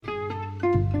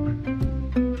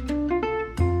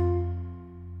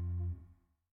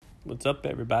What's up,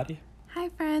 everybody? Hi,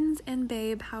 friends and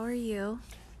babe. How are you?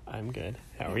 I'm good.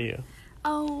 How are you?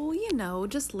 Oh,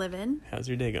 just living. How's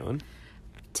your day going?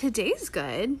 Today's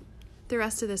good. The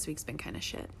rest of this week's been kind of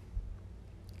shit.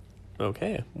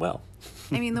 Okay, well.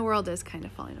 I mean, the world is kind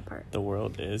of falling apart. The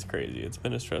world is crazy. It's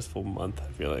been a stressful month,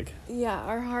 I feel like. Yeah,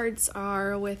 our hearts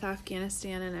are with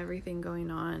Afghanistan and everything going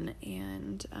on.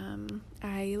 And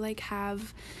I,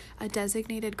 have a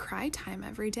designated cry time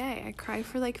every day. I cry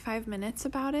for, 5 minutes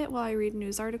about it while I read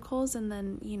news articles. And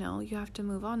then, you have to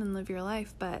move on and live your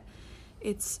life. But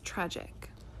it's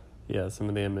tragic. Yeah, some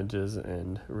of the images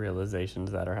and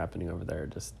realizations that are happening over there,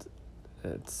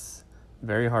 it's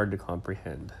very hard to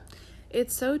comprehend.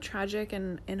 It's so tragic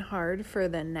and hard for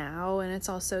the now, and it's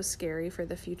also scary for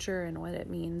the future and what it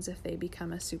means if they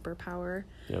become a superpower.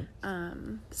 Yep.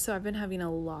 So I've been having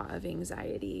a lot of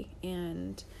anxiety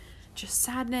and just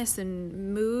sadness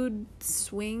and mood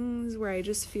swings where I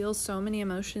just feel so many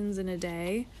emotions in a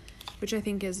day, which I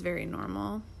think is very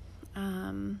normal.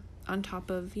 On top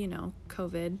of,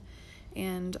 COVID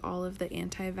and all of the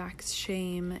anti-vax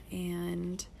shame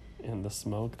and the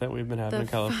smoke that we've been having in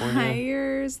the California.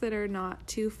 fires that are not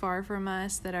too far from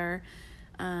us, that are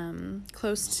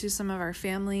close to some of our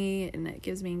family, and it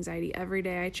gives me anxiety every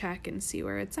day. I check and see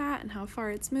where it's at and how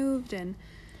far it's moved, and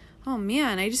oh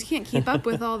man, I just can't keep up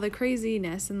with all the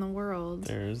craziness in the world.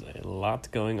 There's a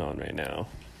lot going on right now.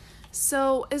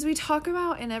 So as we talk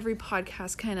about in every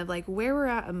podcast, kind of where we're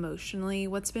at emotionally,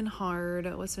 what's been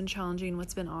hard, what's been challenging,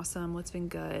 what's been awesome, what's been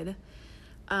good,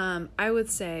 I would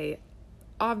say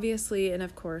obviously, and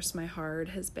of course, my heart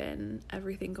has been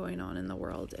everything going on in the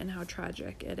world and how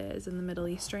tragic it is in the Middle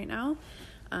East right now.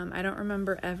 I don't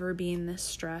remember ever being this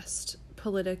stressed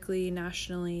politically,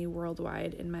 nationally,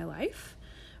 worldwide in my life,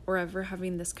 or ever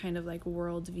having this kind of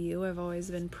world view. I've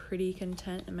always been pretty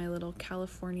content in my little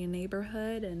California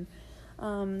neighborhood and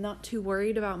not too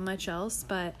worried about much else,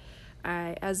 but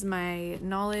as my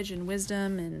knowledge and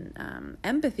wisdom and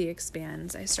empathy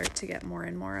expands, I start to get more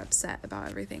and more upset about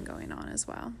everything going on as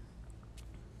well.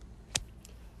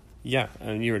 Yeah,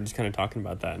 and you were just kind of talking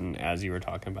about that, and as you were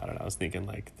talking about it, I was thinking,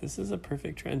 this is a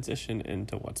perfect transition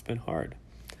into what's been hard.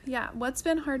 Yeah, what's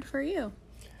been hard for you?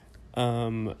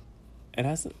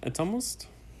 It's almost,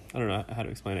 I don't know how to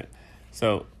explain it.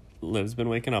 So, Liv's been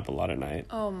waking up a lot at night.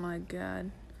 Oh my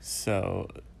God. So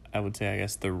I would say, I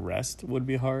guess the rest would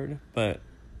be hard, but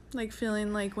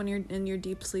feeling when you're in your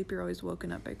deep sleep, you're always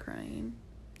woken up by crying.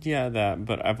 Yeah, that,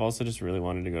 but I've also just really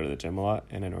wanted to go to the gym a lot,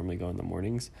 and I normally go in the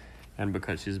mornings, and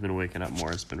because she's been waking up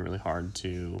more, it's been really hard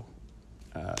to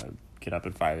get up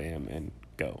at 5 a.m. and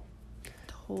go.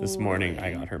 Totally. This morning,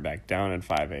 I got her back down at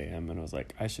 5 a.m. and was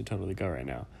like, I should totally go right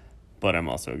now, but I'm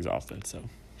also exhausted, so.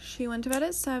 She went to bed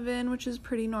at 7, which is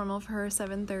pretty normal for her,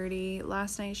 7:30.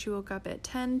 Last night, she woke up at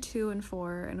 10, 2, and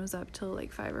 4, and was up till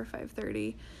 5 or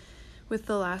 5:30. With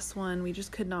the last one, we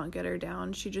just could not get her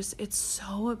down. It's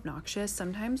so obnoxious.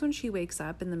 Sometimes when she wakes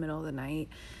up in the middle of the night,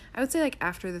 I would say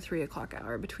after the 3 o'clock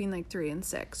hour, between 3 and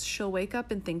 6, she'll wake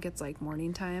up and think it's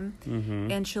morning time.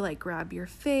 Mm-hmm. And she'll grab your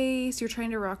face. You're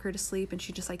trying to rock her to sleep, and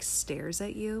she just stares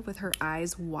at you with her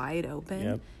eyes wide open.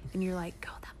 Yep. And you're like, go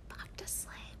the fuck to sleep.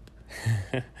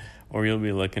 Or you'll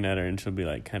be looking at her and she'll be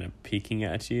kind of peeking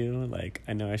at you,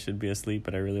 I know I should be asleep,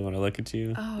 but I really want to look at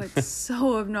you. Oh, it's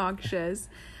so obnoxious.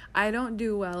 I don't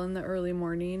do well in the early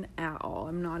morning at all.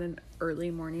 I'm not an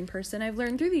early morning person. I've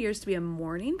learned through the years to be a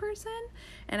morning person,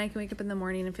 and I can wake up in the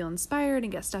morning and feel inspired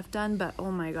and get stuff done, but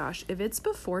oh my gosh, if it's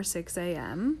before 6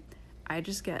 a.m., I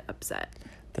just get upset.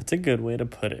 That's a good way to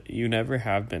put it. You never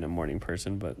have been a morning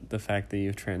person, but the fact that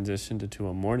you've transitioned into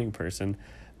a morning person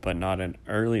but not an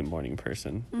early morning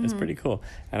person is pretty cool.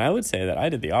 And I would say that I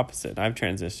did the opposite. I've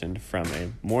transitioned from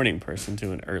a morning person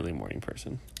to an early morning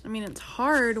person. I mean, it's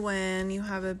hard when you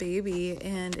have a baby,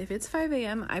 and if it's 5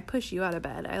 a.m., I push you out of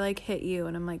bed. I hit you,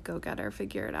 and I'm like, go get her,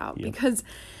 figure it out. Yep. Because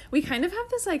we kind of have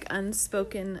this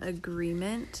unspoken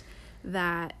agreement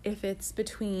that if it's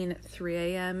between 3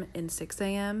 a.m. and 6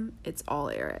 a.m., it's all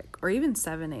Eric. Or even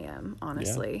 7 a.m.,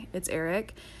 honestly. Yeah. It's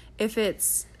Eric. If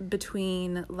it's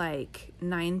between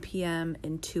 9 p.m.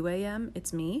 and 2 a.m.,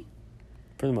 it's me.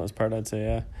 For the most part, I'd say,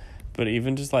 yeah. But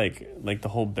even just the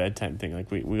whole bedtime thing,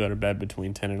 we go to bed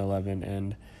between 10 and 11,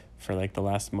 and for the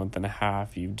last month and a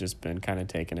half, you've just been kind of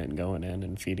taking it and going in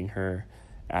and feeding her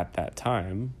at that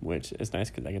time, which is nice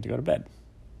because I get to go to bed.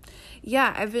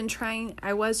 Yeah,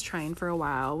 I was trying for a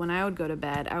while. When I would go to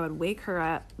bed, I would wake her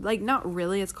up, not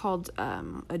really, it's called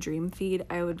a dream feed.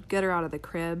 I would get her out of the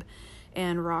crib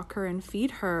and rock her and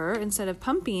feed her instead of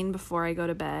pumping before I go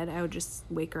to bed. I would just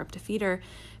wake her up to feed her,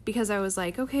 because I was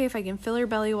like, okay, if I can fill her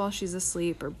belly while she's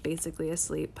asleep, or basically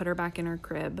asleep, put her back in her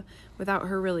crib without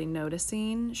her really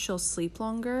noticing, she'll sleep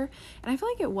longer. And I feel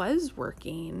like it was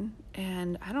working,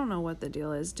 and I don't know what the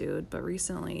deal is, dude, but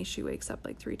recently she wakes up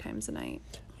like 3 times a night.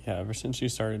 Yeah, ever since she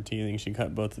started teething, she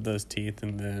cut both of those teeth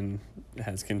and then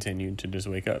has continued to just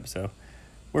wake up. So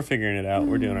we're figuring it out.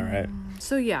 We're doing all right.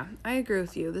 So yeah, I agree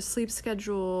with you. The sleep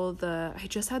schedule, I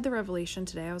just had the revelation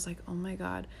today. I was like, oh my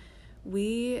God,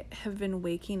 we have been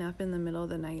waking up in the middle of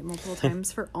the night multiple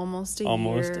times for almost a year.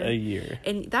 Almost a year.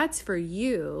 And that's for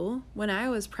you. When I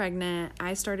was pregnant,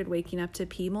 I started waking up to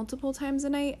pee multiple times a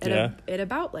night at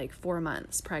about like 4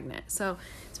 months pregnant. So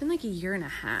it's been like a year and a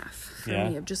half for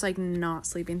me of just like not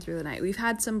sleeping through the night. We've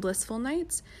had some blissful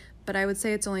nights, but I would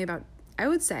say it's only about,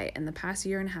 in the past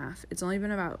year and a half, it's only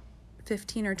been about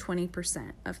 15 or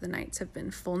 20% of the nights have been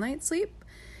full night sleep.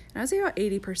 And I would say about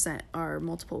 80% are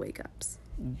multiple wake ups.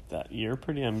 That you're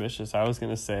pretty ambitious. I was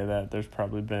gonna say that there's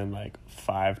probably been like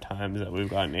 5 times that we've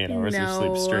gotten 8 hours of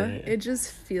sleep straight. It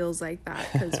just feels like that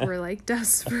because we're like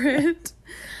desperate.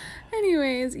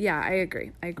 Anyways, yeah, I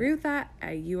agree with that.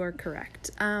 You are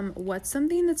correct. What's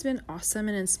something that's been awesome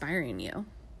and inspiring you?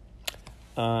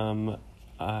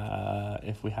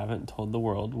 If we haven't told the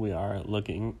world, we are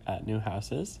looking at new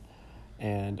houses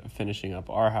and finishing up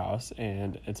our house,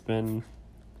 and it's been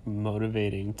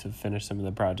motivating to finish some of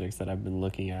the projects that I've been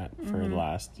looking at for the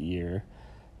last year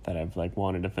that I've like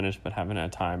wanted to finish but haven't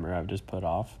had time, or I've just put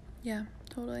off. Yeah,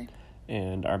 totally.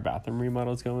 And our bathroom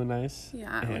remodel is going nice.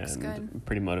 Yeah, it looks good. I'm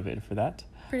pretty motivated for that.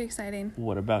 Pretty exciting.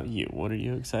 What about you? What are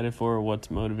you excited for?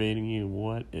 What's motivating you?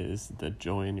 What is the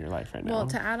joy in your life right now? Well,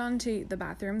 to add on to the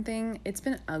bathroom thing, it's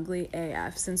been ugly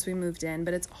AF since we moved in,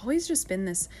 but it's always just been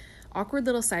this awkward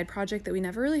little side project that we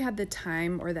never really had the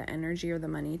time or the energy or the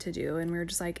money to do, and we were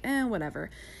just like, whatever.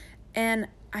 And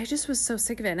I just was so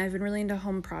sick of it, and I've been really into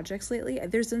home projects lately.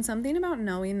 There's been something about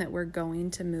knowing that we're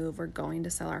going to move, we're going to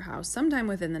sell our house sometime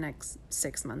within the next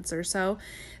 6 months or so,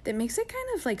 that makes it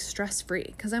kind of like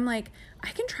stress-free, because I'm like, I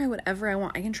can try whatever I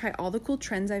want. I can try all the cool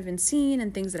trends I've been seeing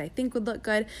and things that I think would look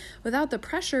good without the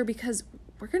pressure, because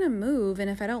we're going to move, and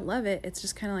if I don't love it, it's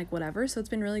just kind of like whatever. So it's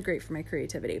been really great for my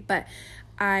creativity. But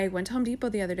I went to Home Depot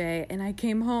the other day, and I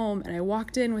came home, and I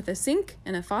walked in with a sink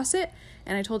and a faucet,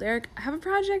 and I told Eric, I have a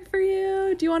project for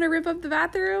you. Do you want to rip up the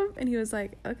bathroom? And he was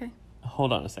like, okay.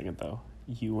 Hold on a second, though.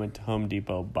 You went to Home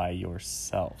Depot by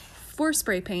yourself. For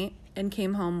spray paint, and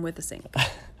came home with a sink.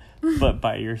 But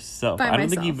by yourself. By I don't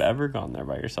myself. think you've ever gone there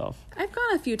by yourself. I've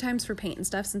gone a few times for paint and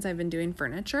stuff since I've been doing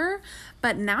furniture,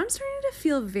 but now I'm starting to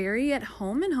feel very at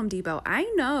home in Home Depot. I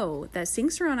know that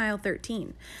sinks are on aisle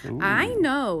 13. Ooh. I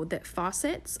know that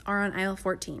faucets are on aisle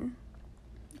 14.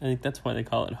 I think that's why they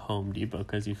call it Home Depot,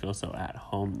 because you feel so at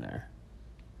home there.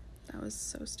 That was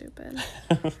so stupid.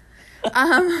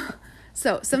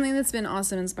 So something that's been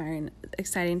awesome, inspiring,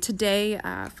 exciting. Today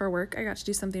for work, I got to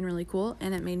do something really cool,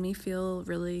 and it made me feel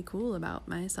really cool about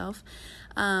myself.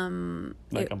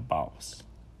 Like a boss.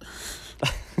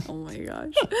 Oh my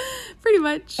gosh. Pretty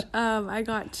much. I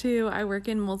work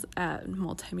in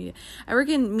multimedia. I work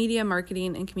in media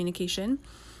marketing and communication.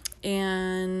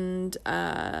 And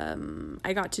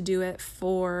I got to do it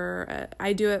for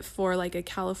like a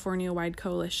California wide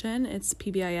coalition. It's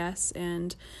PBIS.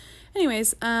 And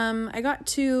anyways, I got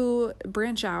to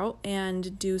branch out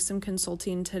and do some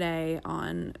consulting today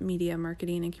on media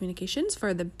marketing and communications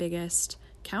for the biggest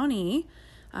county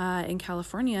in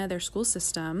California, their school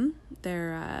system,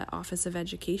 their Office of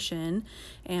Education.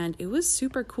 And it was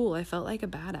super cool. I felt like a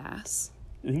badass.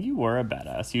 I think you were a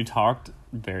badass. You talked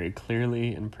very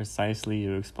clearly and precisely.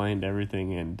 You explained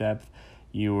everything in depth.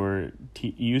 You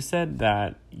said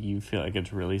that you feel like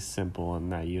it's really simple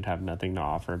and that you'd have nothing to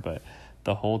offer, but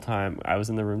the whole time I was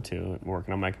in the room too,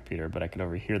 working on my computer, but I could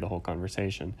overhear the whole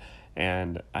conversation,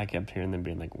 and I kept hearing them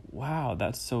being like, wow,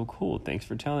 that's so cool. Thanks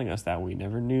for telling us that. We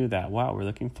never knew that. Wow, we're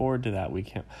looking forward to that. We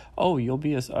can't. Oh, you'll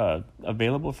be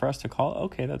available for us to call?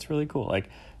 Okay, that's really cool. Like,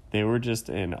 they were just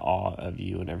in awe of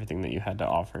you and everything that you had to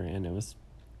offer, and it was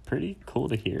pretty cool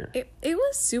to hear. It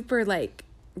was super, like,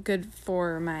 good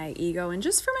for my ego and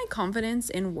just for my confidence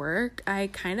in work. I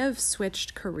kind of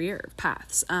switched career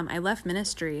paths. I left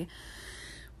ministry,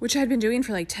 which I'd been doing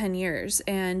for like 10 years,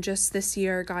 and just this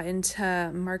year got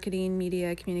into marketing,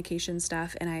 media, communication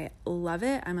stuff, and I love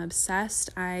it. I'm obsessed.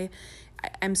 I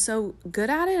I'm so good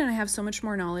at it, and I have so much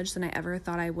more knowledge than I ever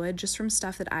thought I would, just from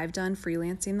stuff that I've done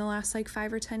freelancing the last like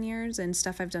 5 or 10 years, and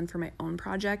stuff I've done for my own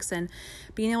projects, and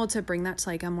being able to bring that to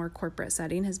like a more corporate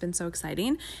setting has been so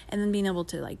exciting. And then being able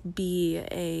to like be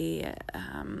a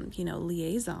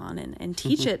liaison and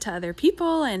teach it to other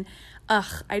people, and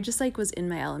I just like was in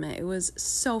my element. It was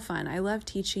so fun. I love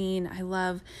teaching. I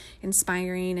love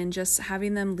inspiring, and just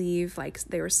having them leave like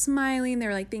they were smiling. They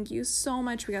were like, thank you so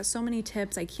much. We got so many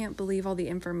tips. I can't believe all the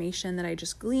information that I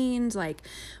just gleaned. Like,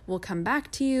 we'll come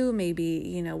back to you.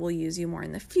 Maybe, we'll use you more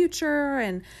in the future.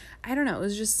 And I don't know.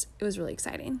 It was really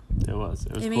exciting. It was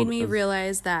It made me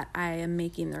realize that I am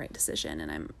making the right decision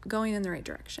and I'm going in the right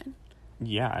direction.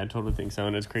 Yeah, I totally think so.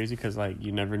 And it's crazy because like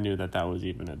you never knew that was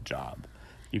even a job.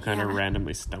 You kind of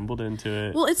randomly stumbled into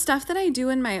it. Well, it's stuff that I do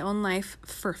in my own life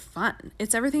for fun.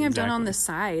 It's everything I've done on the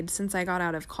side since I got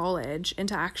out of college. And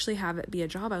to actually have it be a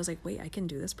job, I was like, wait, I can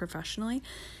do this professionally.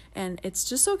 And it's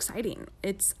just so exciting.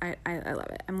 I love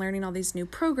it. I'm learning all these new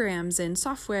programs and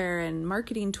software and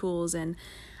marketing tools. And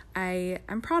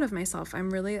I'm proud of myself. I'm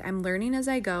learning as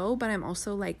I go, but I'm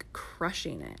also like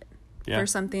crushing it. Yeah. For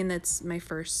something that's my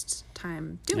first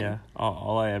time doing. Yeah,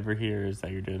 all I ever hear is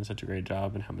that you're doing such a great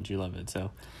job and how much you love it.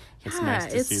 So it's nice to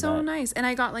see that. It's so nice. And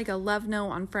I got like a love note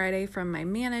on Friday from my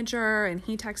manager, and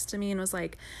he texted me and was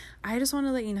like, I just want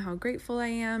to let you know how grateful I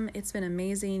am. It's been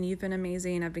amazing. You've been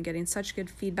amazing. I've been getting such good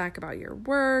feedback about your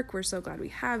work. We're so glad we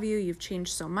have you. You've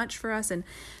changed so much for us. And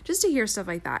just to hear stuff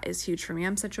like that is huge for me.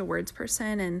 I'm such a words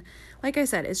person. And like I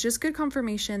said, it's just good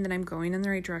confirmation that I'm going in the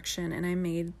right direction and I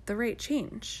made the right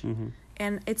change. Mm-hmm.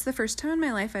 And it's the first time in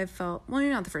my life I've felt, well,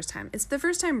 maybe not the first time. It's the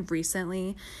first time recently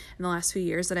in the last few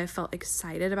years that I've felt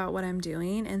excited about what I'm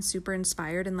doing and super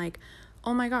inspired and like,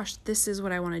 oh my gosh, this is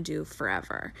what I want to do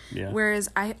forever. Yeah. Whereas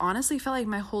I honestly felt like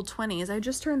my whole 20s, I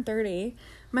just turned 30.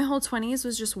 My whole 20s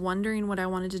was just wondering what I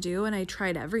wanted to do, and I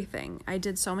tried everything. I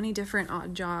did so many different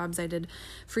odd jobs. I did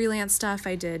freelance stuff.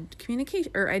 I did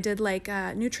communication, or I did like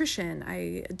nutrition.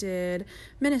 I did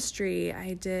ministry.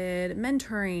 I did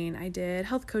mentoring. I did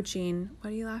health coaching.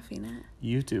 What are you laughing at?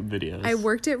 YouTube videos. I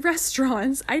worked at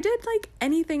restaurants. I did like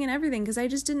anything and everything because I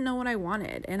just didn't know what I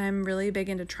wanted. And I'm really big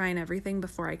into trying everything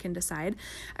before I can decide.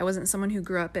 I wasn't someone who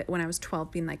grew up when I was 12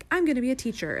 being like, I'm going to be a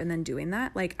teacher and then doing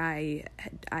that. Like I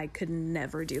could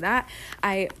never do that.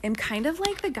 I am kind of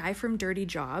like the guy from Dirty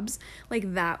Jobs.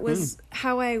 Like that was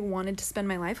how I wanted to spend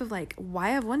my life, of like, why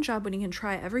have one job when you can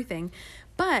try everything?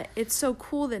 But it's so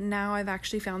cool that now I've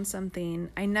actually found something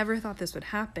I never thought this would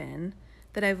happen,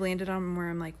 that I've landed on, where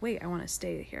I'm like, wait, I want to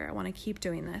stay here. I want to keep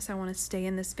doing this. I want to stay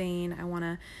in this vein. I want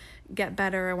to get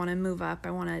better. I want to move up. I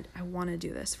want to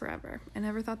do this forever. I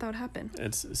never thought that would happen.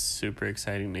 It's super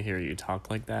exciting to hear you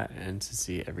talk like that, and to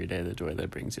see every day the joy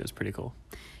that brings you is pretty cool.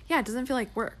 Yeah, it doesn't feel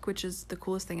like work, which is the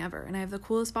coolest thing ever. And I have the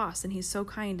coolest boss, and he's so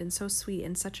kind and so sweet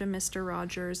and such a Mr.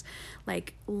 Rogers,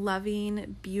 like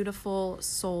loving, beautiful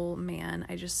soul man.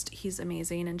 He's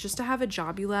amazing. And just to have a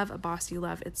job you love, a boss you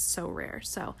love, it's so rare.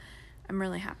 So I'm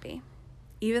really happy.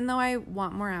 Even though I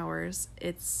want more hours,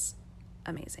 it's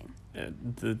amazing.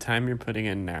 The time you're putting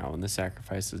in now and the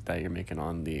sacrifices that you're making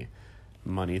on the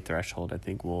money threshold, I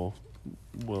think will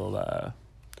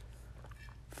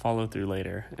follow through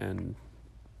later and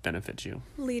benefit you.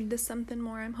 Lead to something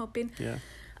more, I'm hoping. Yeah.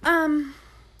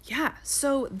 Yeah.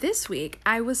 So this week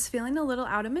I was feeling a little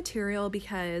out of material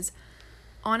because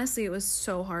honestly it was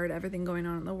so hard, everything going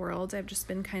on in the world. I've just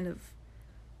been kind of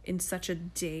in such a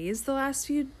daze the last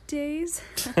few days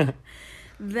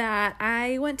that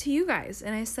I went to you guys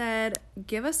and I said,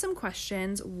 give us some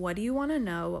questions. What do you want to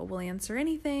know? We'll answer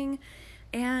anything.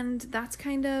 And that's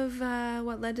kind of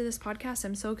what led to this podcast.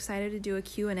 I'm so excited to do a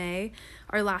Q&A.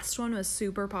 Our last one was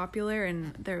super popular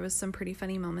and there was some pretty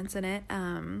funny moments in it.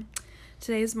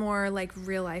 Today's more like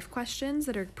real life questions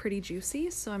that are pretty juicy.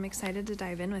 So I'm excited to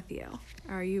dive in with you.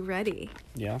 Are you ready?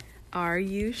 Yeah. Are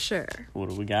you sure? What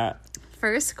do we got?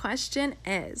 First question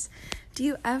is, do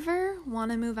you ever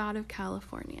want to move out of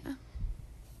California?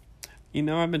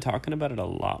 I've been talking about it a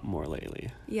lot more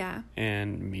lately. Yeah.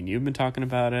 And you've been talking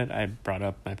about it. I brought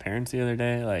up my parents the other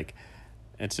day. Like,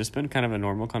 it's just been kind of a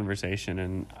normal conversation,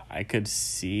 and I could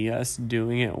see us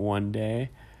doing it one day.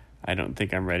 I don't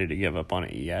think I'm ready to give up on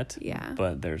it yet. Yeah.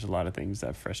 But there's a lot of things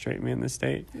that frustrate me in this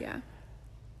state. Yeah.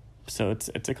 So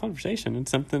it's a conversation. It's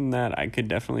something that I could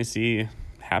definitely see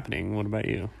happening. What about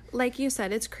you? Like you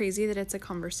said, it's crazy that it's a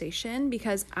conversation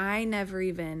because I never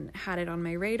even had it on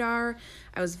my radar.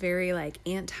 I was very like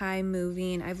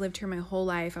anti-moving. I've lived here my whole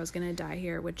life. I was going to die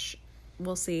here, which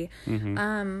we'll see.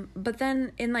 Mm-hmm. But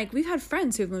then we've had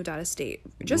friends who've moved out of state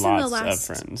just Lots in the of last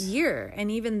friends. year.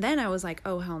 And even then I was like,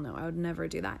 oh, hell no, I would never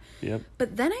do that. Yep.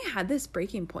 But then I had this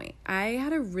breaking point. I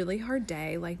had a really hard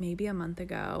day, like maybe a month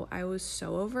ago. I was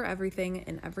so over everything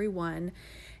and everyone.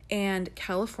 And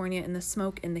California and the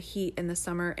smoke and the heat in the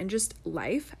summer and just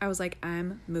life, I was like,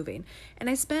 I'm moving. And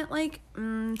I spent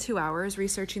 2 hours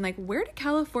researching, where do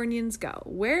Californians go?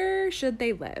 Where should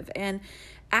they live? And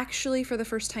actually, for the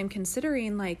first time,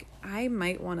 considering, I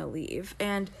might want to leave.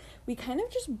 And we kind of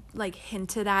just,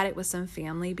 hinted at it with some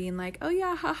family being like, oh,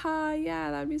 yeah, haha,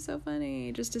 yeah, that would be so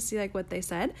funny, just to see, what they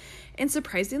said. And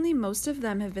surprisingly, most of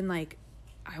them have been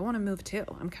I want to move too.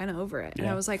 I'm kind of over it. Yeah,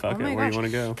 and I was like, oh my gosh. Where you want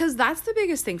to go? Because that's the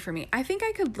biggest thing for me. I think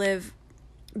I could live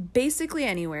basically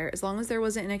anywhere as long as there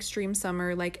wasn't an extreme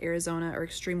summer like Arizona or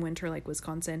extreme winter like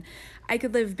Wisconsin. I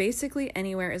could live basically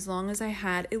anywhere as long as I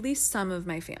had at least some of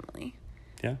my family.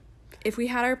 Yeah. If we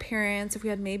had our parents, if we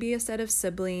had maybe a set of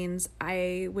siblings,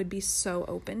 I would be so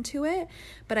open to it.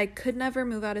 But I could never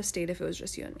move out of state if it was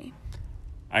just you and me.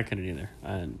 I couldn't either.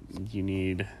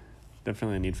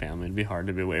 Definitely need family. It'd be hard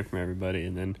to be away from everybody,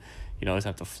 and then you'd always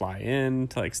have to fly in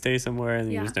to stay somewhere,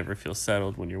 and you just never feel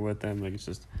settled when you're with them. It's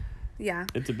just, yeah,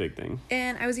 it's a big thing.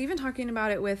 And I was even talking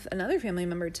about it with another family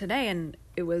member today, and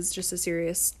it was just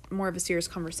more of a serious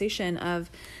conversation of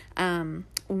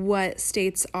what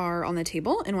states are on the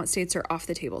table and what states are off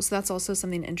the table. So that's also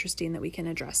something interesting that we can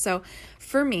address. So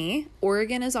for me,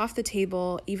 Oregon is off the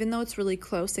table, even though it's really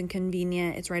close and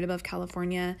convenient. It's right above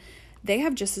California. They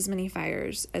have just as many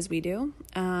fires as we do,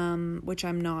 which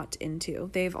I'm not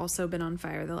into. They've also been on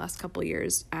fire the last couple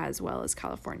years as well as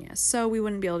California. So we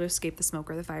wouldn't be able to escape the smoke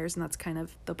or the fires, and that's kind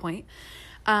of the point.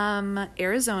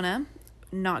 Arizona,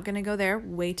 not going to go there.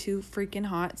 Way too freaking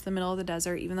hot. It's the middle of the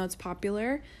desert, even though it's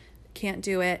popular. Can't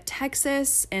do it.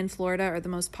 Texas and Florida are the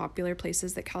most popular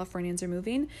places that Californians are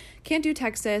moving. Can't do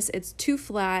Texas. It's too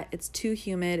flat. It's too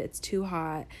humid. It's too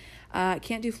hot.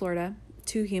 Can't do Florida.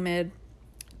 Too humid.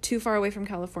 Too far away from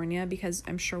California because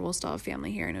I'm sure we'll still have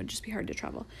family here and it would just be hard to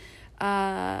travel.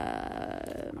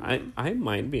 I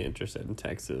might be interested in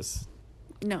Texas.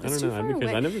 No, it's too far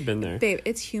away. I've never been there. Babe,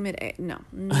 it's humid. No.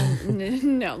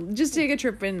 Just take a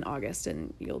trip in August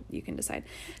and you can decide.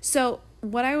 So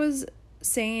what I was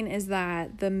saying is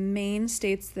that the main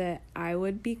states that I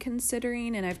would be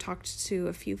considering, and I've talked to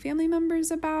a few family members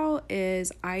about,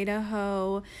 is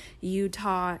Idaho,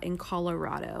 Utah, and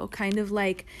Colorado. Kind of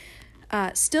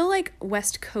still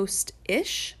West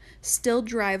Coast-ish, still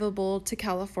drivable to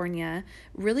California,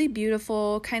 really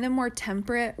beautiful, kind of more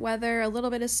temperate weather, a little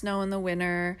bit of snow in the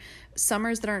winter,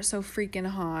 summers that aren't so freaking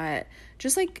hot,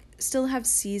 just still have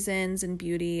seasons and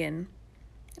beauty, and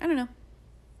I don't know.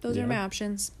 Those are my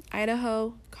options.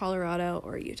 Idaho, Colorado,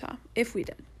 or Utah, if we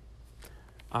did.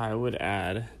 I would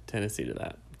add Tennessee to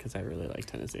that because I really like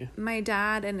Tennessee. My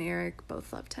dad and Eric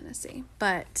both love Tennessee,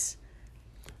 but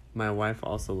my wife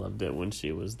also loved it when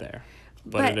she was there.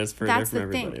 But it is further from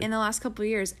everybody. That's the thing. In the last couple of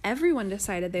years, everyone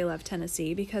decided they love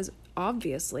Tennessee because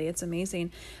obviously it's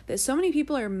amazing that so many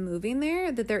people are moving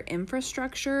there that their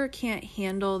infrastructure can't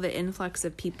handle the influx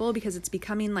of people because it's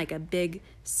becoming a big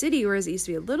city, whereas it used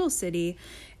to be a little city,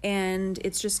 and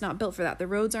it's just not built for that. The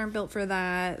roads aren't built for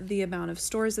that. The amount of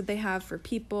stores that they have for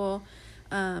people,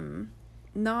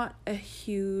 not a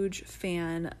huge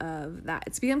fan of that.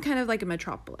 It's become kind of like a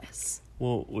metropolis.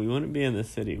 Well, we wouldn't be in the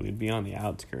city. We'd be on the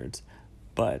outskirts.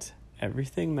 But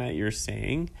everything that you're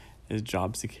saying is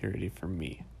job security for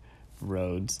me.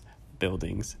 Roads,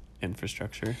 buildings,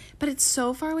 infrastructure. But it's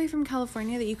so far away from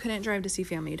California that you couldn't drive to see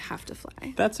family. You'd have to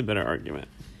fly. That's a better argument.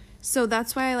 So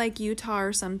that's why I like Utah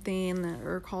or something,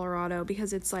 or Colorado,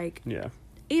 because it's 8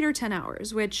 or 10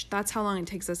 hours, which that's how long it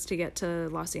takes us to get to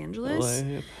Los Angeles.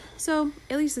 Yep. So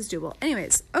at least it's doable.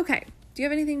 Anyways, okay. Do you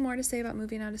have anything more to say about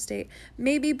moving out of state?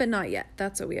 Maybe, but not yet.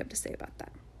 That's what we have to say about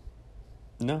that.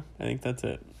 No, I think that's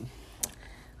it.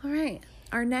 All right.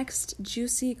 Our next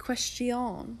juicy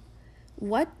question.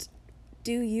 What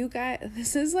do you guys...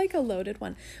 This is a loaded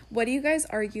one. What do you guys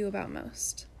argue about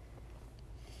most?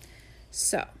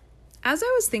 So, as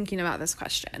I was thinking about this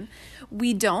question,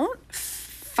 we don't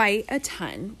fight a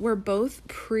ton. We're both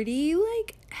pretty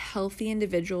healthy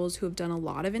individuals who have done a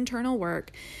lot of internal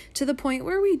work to the point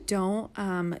where we don't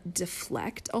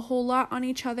deflect a whole lot on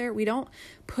each other. We don't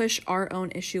push our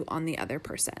own issue on the other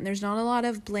person. There's not a lot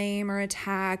of blame or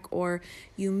attack or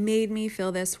you made me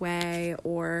feel this way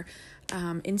or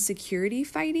insecurity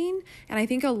fighting. And I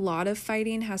think a lot of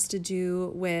fighting has to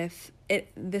do with it.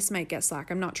 This might get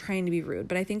slack. I'm not trying to be rude,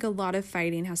 but I think a lot of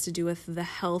fighting has to do with the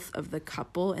health of the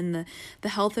couple and the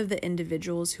health of the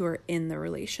individuals who are in the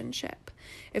relationship.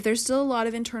 If there's still a lot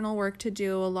of internal work to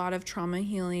do, a lot of trauma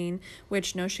healing,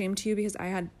 which no shame to you, because I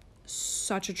had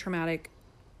such a traumatic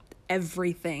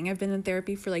everything. I've been in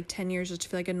therapy for like 10 years just to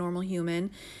feel like a normal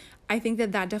human. I think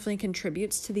that definitely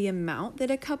contributes to the amount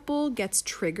that a couple gets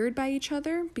triggered by each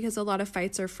other, because a lot of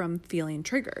fights are from feeling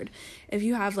triggered. If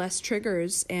you have less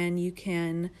triggers and you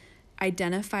can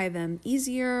identify them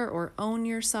easier or own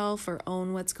yourself or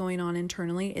own what's going on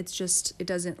internally, it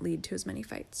doesn't lead to as many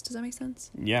fights. Does that make sense?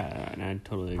 Yeah, and I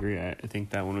totally agree. I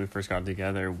think that when we first got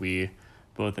together, we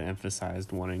both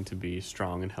emphasized wanting to be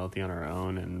strong and healthy on our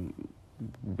own, and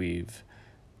we've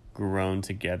grown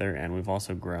together, and we've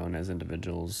also grown as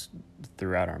individuals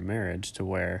throughout our marriage to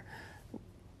where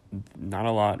not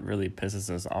a lot really pisses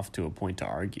us off to a point to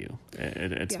argue.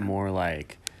 It's more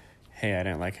like, hey, I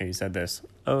didn't like how you said this.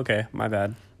 Oh, okay, my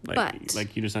bad.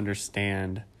 Like you just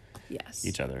understand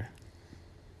each other.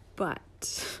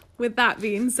 But with that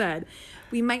being said,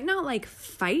 we might not like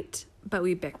fight, but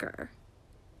we bicker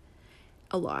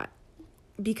a lot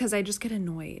because I just get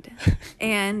annoyed.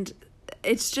 And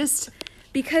it's just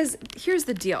because here's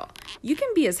the deal. You can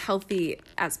be as healthy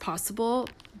as possible,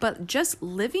 but just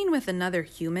living with another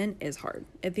human is hard.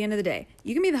 At the end of the day,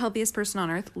 you can be the healthiest person on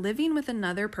earth. Living with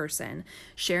another person,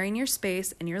 sharing your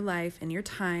space and your life and your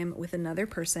time with another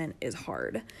person is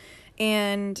hard.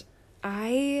 And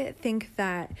I think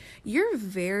that you're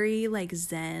very like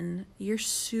zen. You're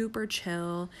super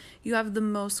chill. You have the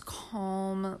most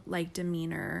calm like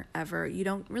demeanor ever. You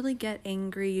don't really get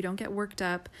angry. You don't get worked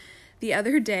up. The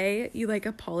other day, you like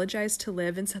apologized to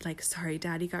Liv and said like, sorry,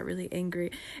 Daddy got really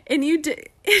angry. And you did.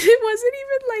 It wasn't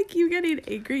even like you getting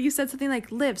angry. You said something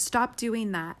like, Liv, stop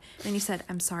doing that. And you said,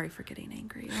 I'm sorry for getting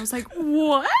angry. And I was like,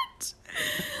 what?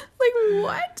 Like,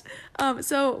 what?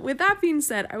 So with that being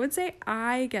said, I would say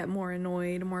I get more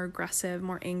annoyed, more aggressive,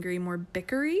 more angry, more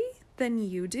bickery than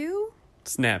you do.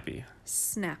 Snappy.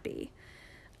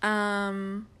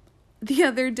 The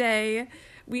other day,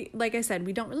 like I said,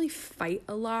 we don't really fight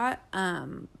a lot,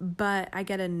 but I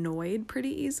get annoyed pretty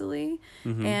easily.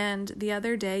 Mm-hmm. And the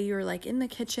other day you were like in the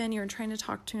kitchen, you were trying to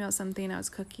talk to me about something I was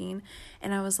cooking,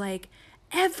 and I was like,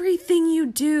 everything you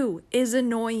do is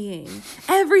annoying.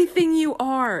 Everything you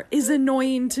are is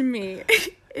annoying to me.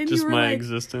 And just you were my like,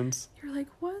 existence. You're like,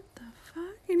 what the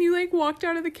fuck? And you like walked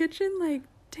out of the kitchen like,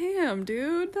 damn,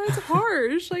 dude, that's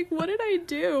harsh. Like, what did I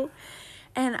do?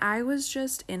 And I was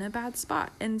just in a bad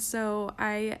spot. And so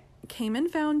I came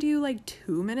and found you like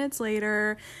 2 minutes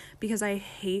later because I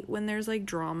hate when there's like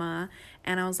drama.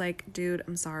 And I was like, dude,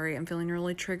 I'm sorry. I'm feeling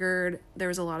really triggered. There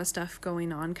was a lot of stuff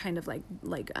going on, kind of like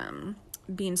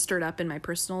being stirred up in my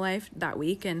personal life that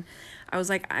week. And I was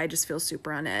like, I just feel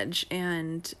super on edge.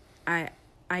 And I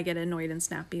get annoyed and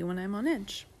snappy when I'm on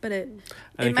edge. But it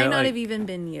might not have even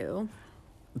been you.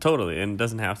 Totally, and it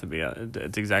doesn't have to be.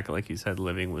 It's exactly like you said,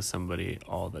 living with somebody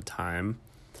all the time.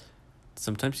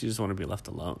 Sometimes you just want to be left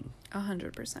alone.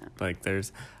 100%. Like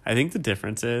I think the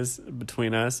difference is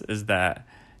between us is that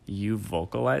you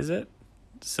vocalize it.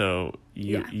 So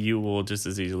you will just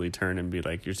as easily turn and be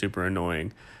like, you're super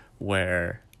annoying.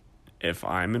 Where if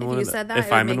I'm in one of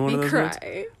those moods,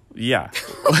 yeah.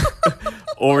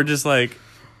 Or just like,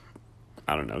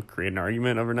 I don't know, create an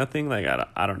argument over nothing. Like,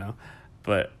 I don't know.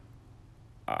 But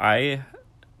I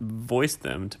voice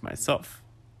them to myself.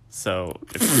 So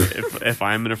if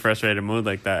I'm in a frustrated mood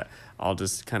like that, I'll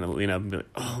just kind of lean up and be like,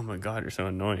 oh my God, you're so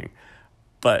annoying.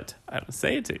 But I don't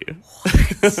say it to you.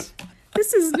 What?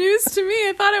 This is news to me.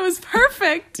 I thought it was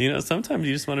perfect. You know, sometimes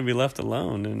you just want to be left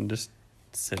alone and just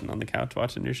sitting on the couch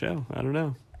watching your show. I don't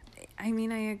know. I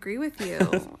mean, I agree with you.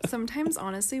 Sometimes,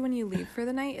 honestly, when you leave for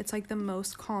the night, it's like the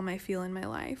most calm I feel in my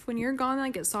life. When you're gone,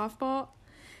 like at softball,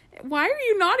 why are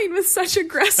you nodding with such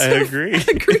aggressive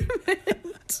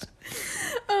agreement?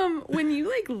 When you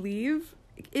like leave,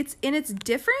 it's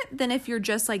different than if you're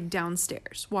just like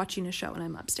downstairs watching a show and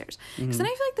I'm upstairs. Because then I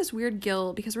feel like this weird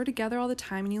guilt because we're together all the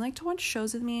time and you like to watch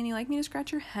shows with me and you like me to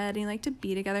scratch your head and you like to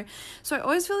be together. So I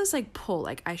always feel this like pull,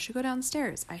 like I should go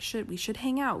downstairs. We should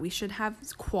hang out. We should have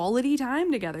quality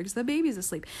time together because the baby's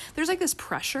asleep. There's like this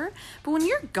pressure. But when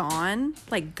you're gone,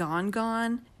 like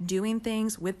gone, doing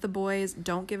things with the boys,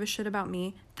 don't give a shit about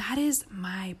me, that is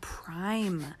my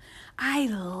prime. I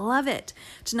love it.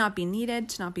 To not be needed,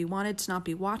 to not be wanted, to not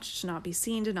be watched, to not be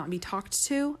seen, to not be talked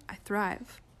to. I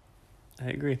thrive. I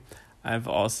agree. I've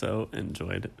also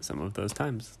enjoyed some of those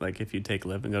times. Like if you take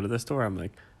Liv and go to the store, I'm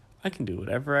like, I can do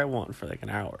whatever I want for like an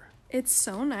hour. It's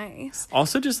so nice.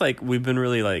 Also, just like we've been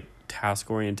really like task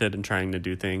oriented and trying to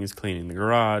do things, cleaning the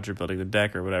garage or building the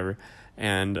deck or whatever.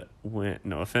 And when,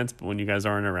 no offense, but when you guys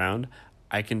aren't around,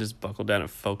 I can just buckle down and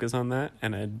focus on that.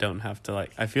 And I don't have to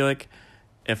like, I feel like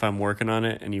if I'm working on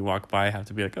it and you walk by, I have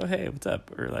to be like, oh, hey, what's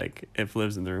up? Or like if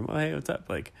Liv's in the room, oh, hey, what's up?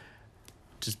 Like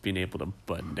just being able to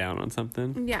button down on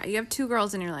something. Yeah, you have 2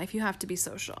 girls in your life. You have to be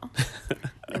social.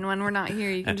 And when we're not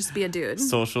here, you can just be a dude.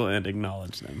 Social and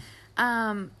acknowledge them.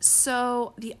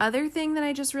 So the other thing that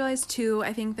I just realized too,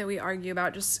 I think that we argue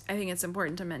about, just, I think it's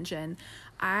important to mention,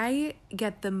 I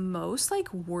get the most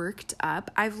like worked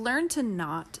up. I've learned to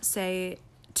not say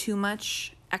too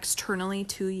much externally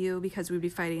to you because we'd be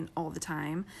fighting all the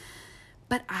time.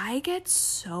 But I get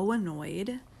so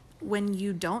annoyed when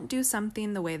you don't do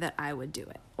something the way that I would do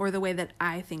it or the way that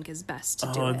I think is best to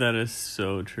do it. Oh, that is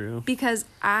so true. Because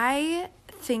I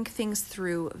think things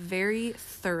through very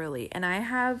thoroughly, and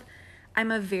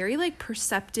I'm a very like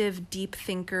perceptive, deep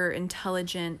thinker,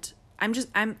 intelligent.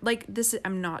 I'm like this.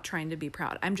 I'm not trying to be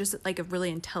proud. I'm just like a really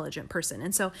intelligent person.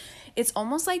 And so it's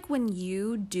almost like when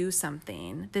you do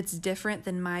something that's different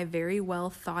than my very well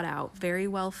thought out, very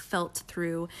well felt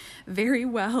through, very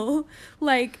well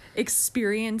like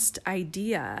experienced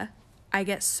idea, I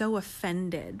get so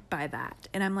offended by that.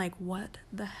 And I'm like, what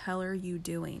the hell are you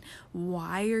doing?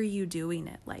 Why are you doing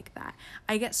it like that?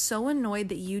 I get so annoyed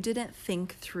that you didn't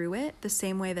think through it the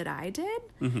same way that I did.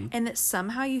 Mm-hmm. And that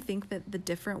somehow you think that the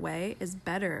different way is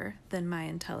better than my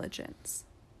intelligence.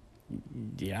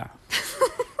 Yeah.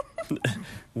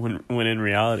 when in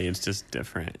reality it's just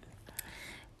different.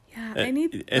 Yeah, I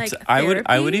need it's like I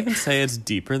therapy. would even say it's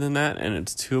deeper than that, and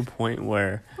it's to a point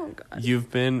where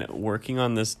you've been working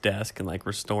on this desk and like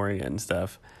restoring it and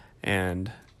stuff,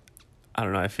 and I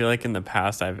don't know, I feel like in the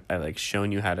past I like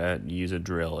shown you how to use a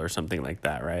drill or something like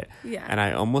that, right? Yeah. And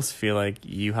I almost feel like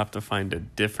you have to find a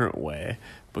different way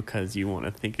because you want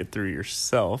to think it through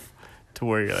yourself to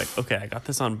where you're like, okay, I got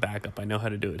this on backup. I know how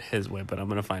to do it his way, but I'm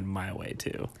going to find my way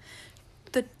too.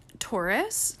 The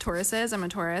Tauruses, I'm a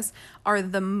Taurus, are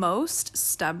the most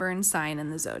stubborn sign in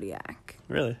the zodiac.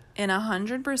 Really? In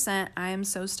 100%, I am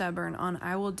so stubborn on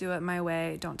I will do it my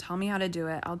way. Don't tell me how to do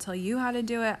it. I'll tell you how to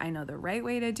do it. I know the right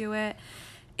way to do it.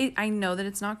 I know that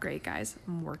it's not great, guys.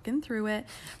 I'm working through it.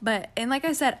 And like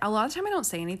I said, a lot of time I don't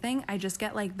say anything. I just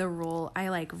get like the roll. I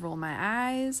like roll my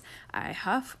eyes. I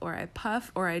huff or I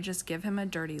puff or I just give him a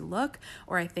dirty look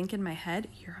or I think in my head,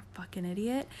 you're a fucking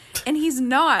idiot. And he's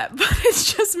not, but it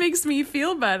just makes me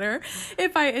feel better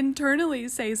if I internally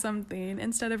say something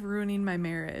instead of ruining my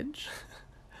marriage.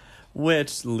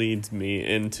 Which leads me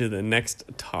into the next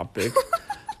topic.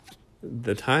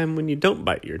 The time when you don't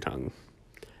bite your tongue.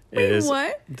 Wait,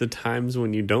 what? The times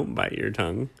when you don't bite your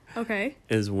tongue. Okay.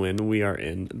 Is when we are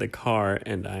in the car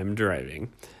and I'm driving.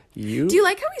 Do you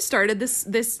like how we started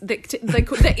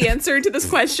the answer to this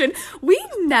question? We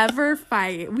never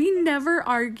fight. We never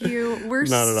argue. We're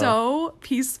so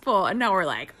peaceful. And now we're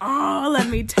like, oh, let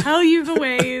me tell you the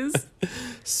ways.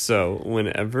 So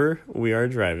whenever we are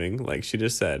driving, like she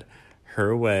just said,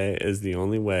 her way is the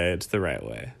only way. It's the right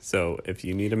way. So if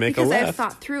you need to make a left, I've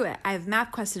thought through it. I've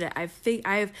map quested it.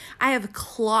 I have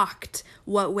clocked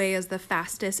what way is the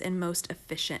fastest and most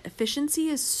efficient. Efficiency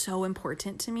is so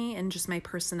important to me and just my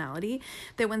personality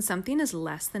that when something is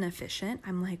less than efficient,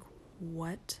 I'm like,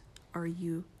 what are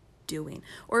you doing?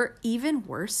 Or even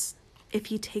worse, if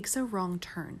he takes a wrong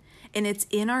turn and it's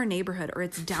in our neighborhood or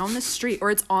it's down the street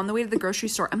or it's on the way to the grocery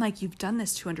store, I'm like, you've done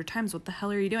this 200 times. What the hell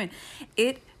are you doing?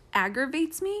 It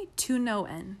aggravates me to no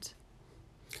end.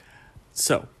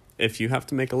 So, if you have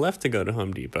to make a left to go to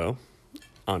Home Depot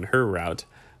on her route,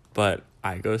 but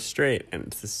I go straight and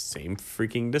it's the same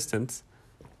freaking distance,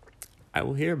 I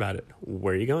will hear about it.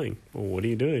 Where are you going? What are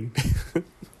you doing?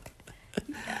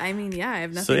 I mean, yeah, I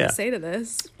have nothing to say to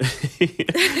this.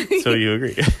 So you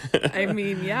agree? I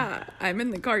mean, yeah, I'm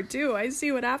in the car too. I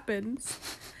see what happens.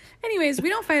 Anyways, we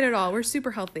don't fight at all. We're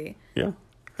super healthy. Yeah,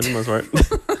 for the most part.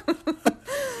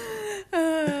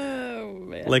 Oh,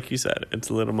 man. Like you said, it's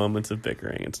little moments of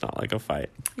bickering. It's not like a fight.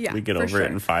 Yeah, we get over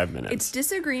it in 5 minutes. It's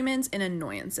disagreements and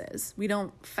annoyances. We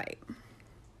don't fight.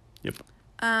 Yep.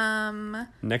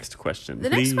 Next question, The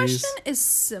please. next question is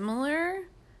similar,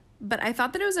 but I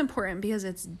thought that it was important because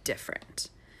it's different.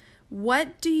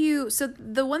 So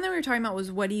the one that we were talking about was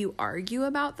what do you argue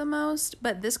about the most?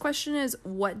 But this question is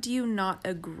what do you not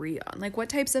agree on? Like what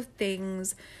types of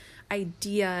things,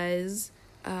 ideas,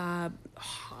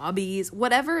 hobbies,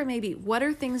 whatever it may be, what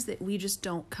are things that we just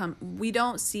we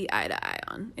don't see eye to eye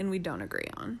on and we don't agree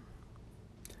on?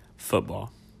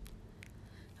 Football.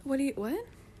 What?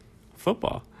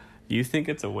 Football. You think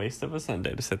it's a waste of a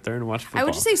Sunday to sit there and watch football. I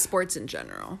would just say sports in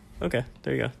general. Okay,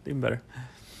 there you go. Even better.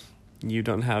 You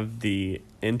don't have the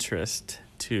interest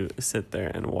to sit there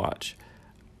and watch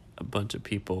a bunch of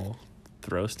people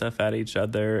throw stuff at each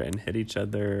other and hit each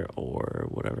other or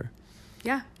whatever.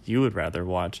 Yeah. You would rather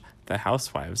watch the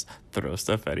housewives throw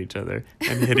stuff at each other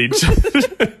and hit each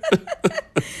other.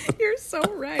 You're so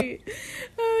right.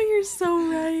 Oh, you're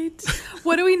so right.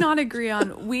 What do we not agree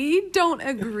on? We don't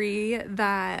agree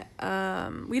that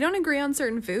we don't agree on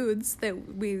certain foods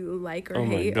that we like or hate.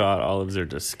 Oh my God, olives are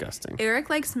disgusting. Eric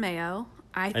likes mayo.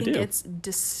 I think do. it's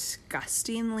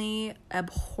disgustingly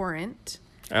abhorrent.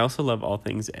 I also love all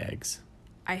things eggs.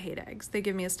 I hate eggs. They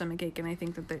give me a stomachache, and I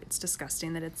think that it's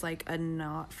disgusting that it's like a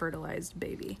not fertilized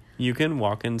baby. You can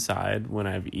walk inside when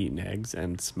I've eaten eggs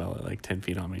and smell it like 10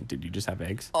 feet on me. Did you just have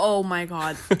eggs? Oh my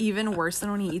God. Even worse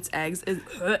than when he eats eggs is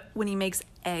when he makes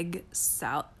egg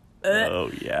salad.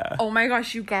 Oh, yeah. Oh my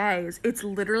gosh, you guys. It's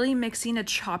literally mixing a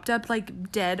chopped up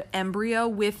like dead embryo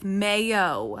with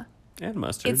mayo. And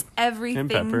mustard. It's everything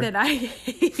that I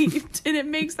hate. And it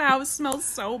makes the house smell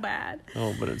so bad.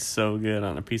 Oh, but it's so good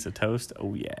on a piece of toast.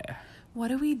 Oh, yeah. What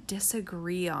do we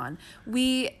disagree on?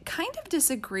 We kind of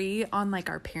disagree on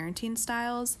like our parenting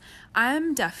styles.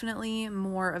 I'm definitely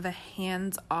more of a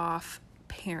hands-off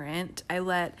parent. I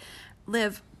let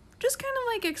Liv just kind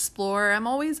of like explore. I'm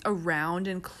always around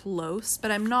and close,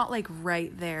 but I'm not like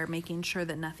right there making sure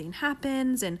that nothing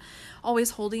happens and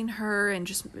always holding her and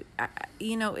just,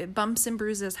 you know, bumps and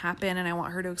bruises happen and I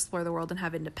want her to explore the world and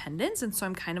have independence. And so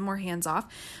I'm kind of more hands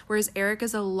off. Whereas Eric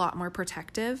is a lot more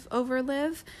protective over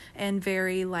Liv and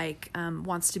very like,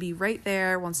 wants to be right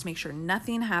there, wants to make sure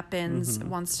nothing happens,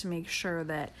 wants to make sure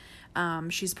that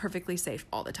she's perfectly safe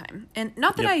all the time. And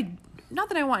not that I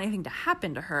want anything to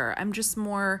happen to her. I'm just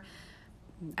more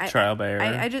trial by error.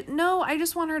 I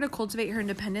just want her to cultivate her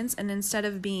independence, and instead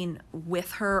of being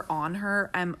with her, on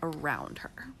her, I'm around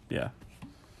her. Yeah.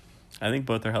 I think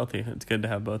both are healthy. It's good to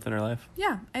have both in her life.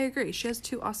 Yeah, I agree. She has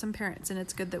two awesome parents, and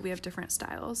it's good that we have different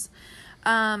styles.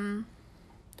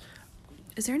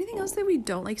 Is there anything else that we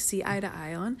don't like see eye to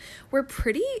eye on? We're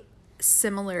pretty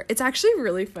similar. It's actually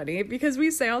really funny because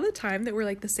we say all the time that we're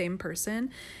like the same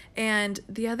person. And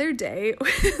the other day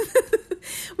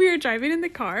we were driving in the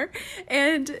car,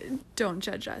 and don't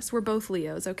judge us. We're both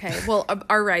Leos. Okay. Well,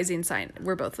 our rising sign,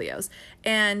 we're both Leos.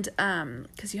 And,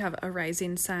 cause you have a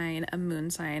rising sign, a moon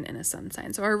sign, and a sun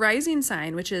sign. So our rising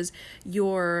sign, which is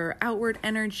your outward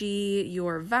energy,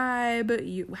 your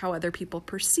vibe, how other people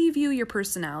perceive you, your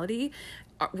personality,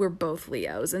 we're both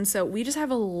Leos. And so we just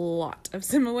have a lot of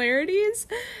similarities.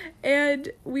 And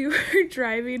we were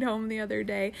driving home the other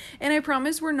day, and I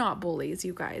promise we're not bullies,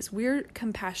 you guys. We're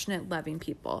compassionate, loving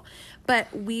people.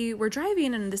 But we were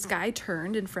driving, and this guy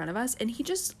turned in front of us, and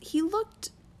he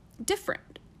looked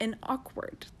different and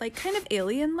awkward, like kind of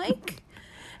alien-like.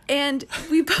 And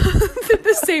we both at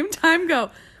the same time go,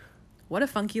 what a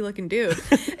funky looking dude.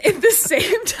 At the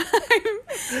same time,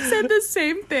 said the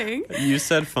same thing. You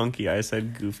said funky, I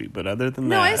said goofy, but other than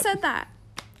that. No, I said that.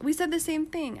 We said the same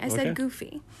thing. I said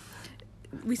goofy.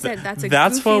 We said that's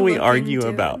That's what we argue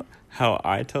dude. about. How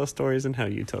I tell stories and how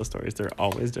you tell stories. They're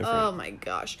always different. Oh my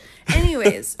gosh.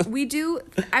 Anyways,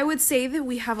 I would say that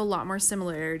we have a lot more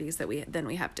similarities than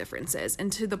we have differences.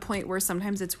 And to the point where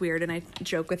sometimes it's weird, and I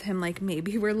joke with him like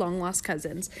maybe we're long lost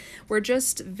cousins. We're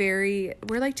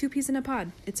like two peas in a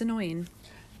pod. It's annoying.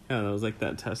 Yeah, that was like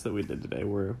that test that we did today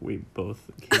where we both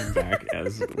came back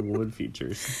as wood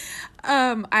features.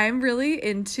 I'm really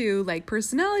into like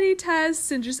personality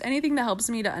tests and just anything that helps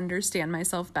me to understand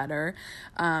myself better.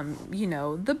 You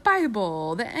know, the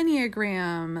Bible, the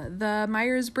Enneagram, the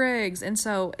Myers-Briggs. And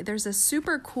so there's a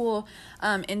super cool,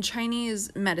 in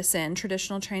Chinese medicine,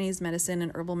 traditional Chinese medicine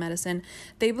and herbal medicine,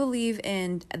 they believe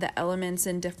in the elements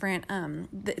and different,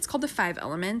 it's called the 5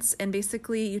 elements. And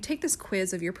basically you take this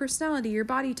quiz of your personality, your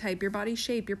body type, your body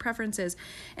shape, your preferences,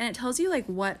 and it tells you like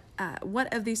what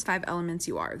of these 5 elements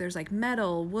you are. There's like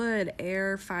metal, wood,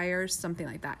 air, fire, something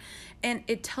like that. And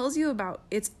it tells you about,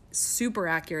 it's super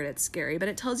accurate, it's scary, but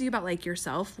it tells you about like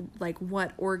yourself, like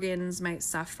what organs might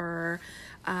suffer,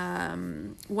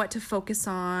 what to focus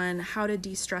on, how to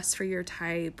de-stress for your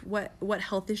type, what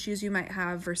health issues you might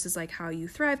have versus like how you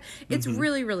thrive. It's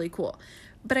really, really cool.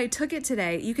 But I took it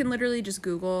today. You can literally just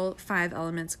Google 5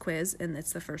 elements quiz, and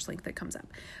it's the first link that comes up.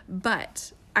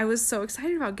 But I was so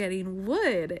excited about getting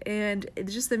wood, and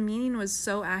the meaning was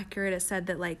so accurate. It said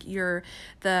that like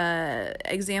the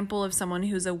example of someone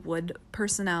who's a wood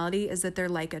personality is that they're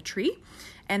like a tree,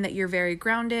 and that you're very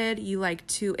grounded. You like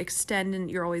to extend and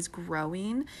you're always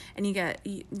growing, and you get,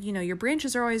 you know, your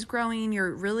branches are always growing.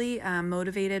 You're really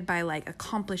motivated by like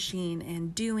accomplishing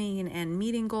and doing and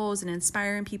meeting goals and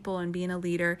inspiring people and being a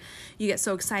leader. You get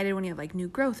so excited when you have like new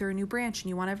growth or a new branch and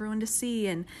you want everyone to see.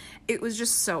 And it was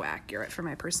just so accurate for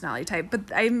my personality type.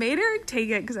 But I made Eric take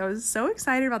it because I was so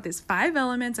excited about these 5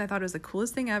 elements. I thought it was the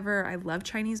coolest thing ever. I love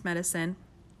Chinese medicine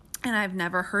and I've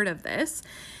never heard of this.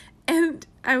 And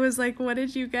I was like, what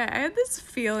did you get? I had this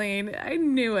feeling. I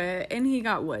knew it. And he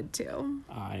got wood too.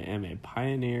 I am a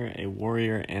pioneer, a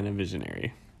warrior, and a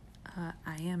visionary.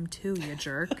 I am too, you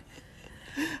jerk.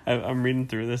 I'm reading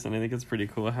through this, and I think it's pretty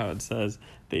cool how it says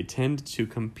they tend to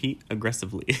compete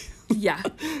aggressively. Yeah.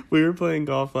 We were playing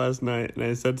golf last night, and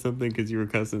I said something because you were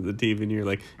cussing at the team, and you're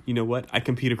like, you know what? I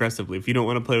compete aggressively. If you don't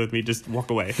want to play with me, just walk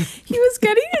away. He was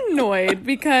getting annoyed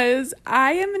because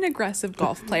I am an aggressive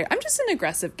golf player. I'm just an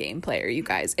aggressive game player, you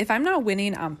guys. If I'm not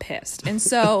winning, I'm pissed. And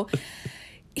so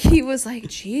he was like,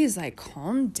 geez, like,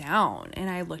 calm down. And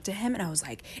I looked at him and I was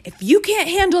like, if you can't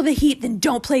handle the heat, then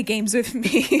don't play games with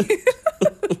me.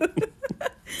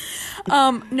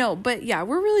 No, but yeah,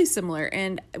 we're really similar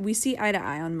and we see eye to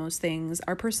eye on most things.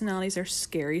 Our personalities are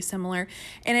scary similar,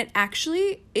 and it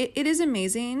actually, it is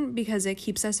amazing because it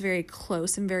keeps us very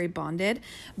close and very bonded,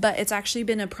 but it's actually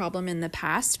been a problem in the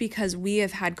past because we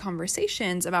have had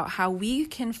conversations about how we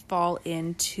can fall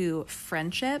into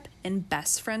friendship and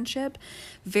best friendship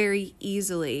very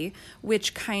easily,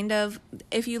 which kind of,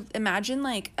 if you imagine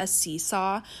like a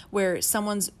seesaw where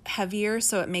someone's heavier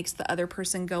so it makes the other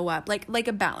person go up, like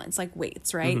a balance, like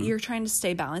weights, right? Mm-hmm. You're trying to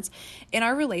stay balanced. In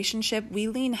our relationship, we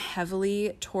lean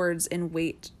heavily towards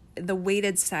the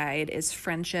weighted side is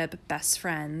friendship, best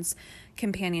friends,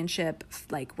 companionship,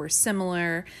 like we're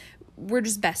similar. We're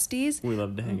just besties. We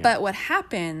love to hang out. But what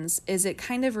happens is it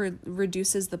kind of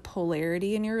reduces the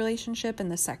polarity in your relationship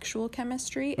and the sexual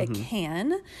chemistry. Mm-hmm. It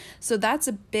can. So that's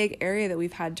a big area that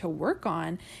we've had to work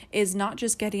on, is not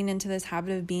just getting into this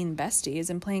habit of being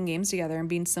besties and playing games together and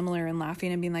being similar and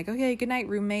laughing and being like, okay, good night,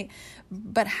 roommate,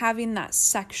 but having that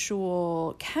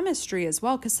sexual chemistry as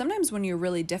well. Because sometimes when you're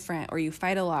really different or you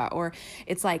fight a lot or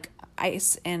it's like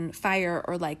ice and fire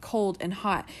or like cold and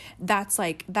hot, that's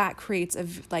like, that creates a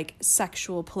like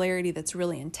sexual polarity that's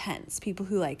really intense. People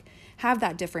who like have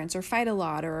that difference or fight a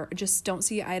lot or just don't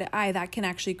see eye to eye, that can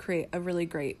actually create a really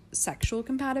great sexual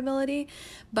compatibility.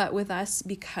 But with us,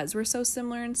 because we're so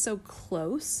similar and so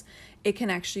close, it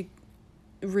can actually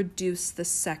reduce the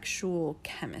sexual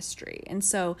chemistry. And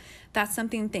so that's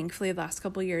something, thankfully, the last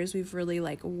couple of years we've really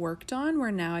like worked on,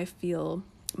 where now I feel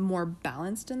more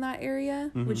balanced in that area.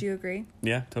 Mm-hmm. Would you agree?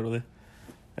 Yeah, totally.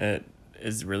 It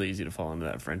is really easy to fall into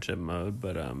that friendship mode,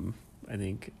 but I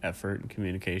think effort and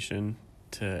communication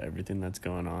to everything that's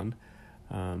going on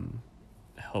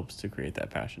helps to create that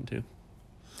passion too.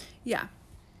 Yeah.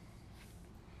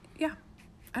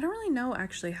 I don't really know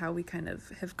actually how we kind of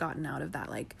have gotten out of that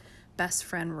like best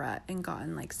friend rut and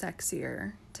gotten like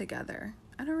sexier together.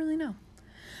 I don't really know.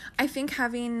 I think I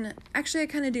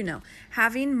kind of do know,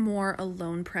 having more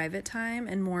alone private time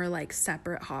and more like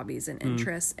separate hobbies and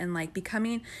interests and like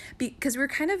because we're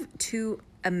kind of too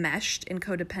enmeshed and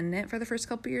codependent for the first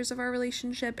couple of years of our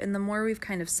relationship, and the more we've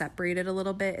kind of separated a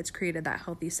little bit, it's created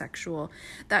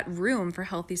that room for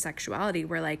healthy sexuality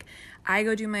where like I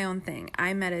go do my own thing,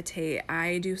 I meditate,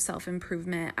 I do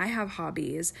self-improvement, I have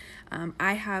hobbies,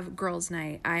 I have girls'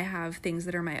 night, I have things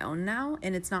that are my own now,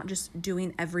 and it's not just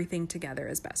doing everything together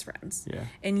as best friends. Yeah.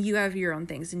 And you have your own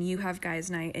things, and you have guys'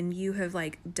 night, and you have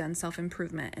like done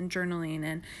self-improvement and journaling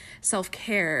and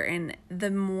self-care, and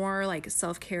the more like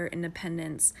self-care,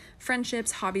 independence,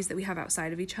 friendships, hobbies that we have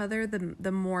outside of each other,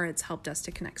 the more it's helped us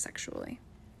to connect sexually.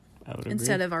 I would agree.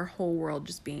 Instead of our whole world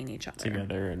just being each other.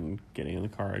 Together and getting in the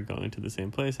car and going to the same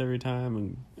place every time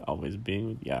and always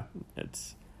being,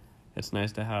 it's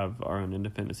nice to have our own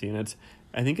independency. And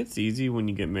I think it's easy when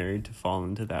you get married to fall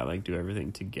into that, like, do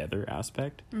everything together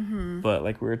aspect. Mm-hmm. But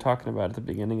like we were talking about at the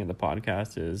beginning of the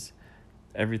podcast, is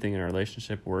everything in a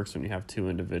relationship works when you have two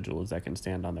individuals that can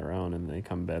stand on their own and they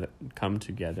come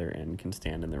together and can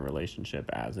stand in their relationship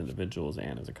as individuals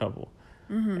and as a couple.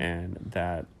 Mm-hmm. And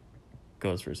that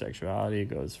goes for sexuality, it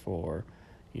goes for,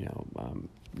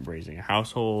 raising a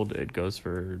household, it goes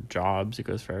for jobs, it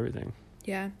goes for everything.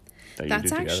 Yeah.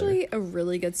 That's actually a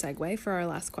really good segue for our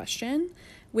last question,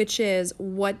 which is,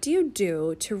 what do you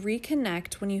do to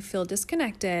reconnect when you feel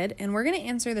disconnected? And we're going to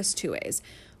answer this 2 ways.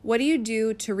 What do you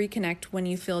do to reconnect when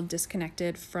you feel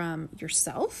disconnected from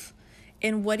yourself?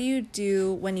 And what do you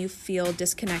do when you feel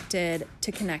disconnected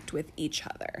to connect with each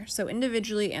other? So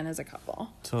individually and as a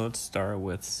couple. So let's start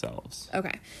with selves.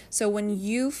 Okay. So when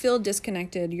you feel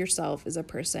disconnected yourself as a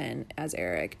person, as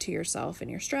Eric, to yourself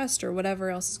and you're stressed or whatever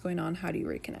else is going on, how do you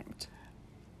reconnect?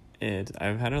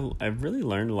 I've really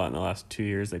learned a lot in the last 2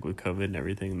 years, like with COVID and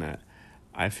everything, that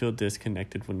I feel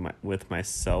disconnected with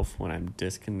myself when I'm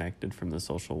disconnected from the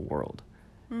social world.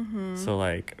 Mm-hmm. So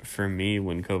like for me,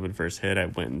 when COVID first hit, I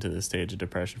went into this stage of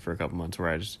depression for a couple months where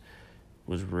I just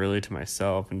was really to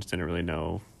myself and just didn't really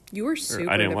know. You were super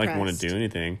I didn't depressed. want to do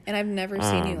anything. And I've never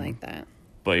seen you like that.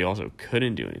 But you also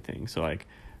couldn't do anything. So like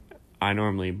I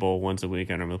normally bowl once a week.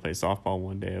 I normally play softball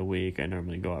one day a week. I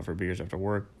normally go out for beers after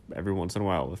work every once in a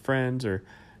while with friends, or,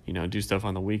 you know, do stuff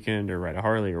on the weekend or ride a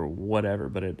Harley or whatever.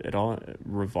 But it all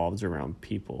revolves around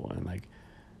people and like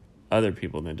other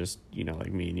people than just, you know,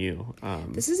 like me and you.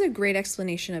 This is a great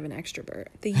explanation of an extrovert.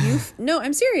 That you, no,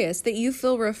 I'm serious. That you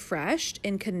feel refreshed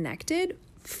and connected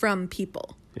from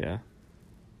people. Yeah.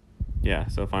 Yeah.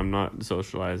 So if I'm not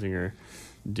socializing or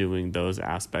doing those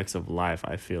aspects of life,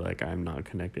 I feel like I'm not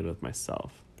connected with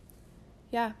myself.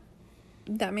 Yeah.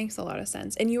 That makes a lot of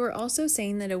sense. And you were also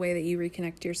saying that a way that you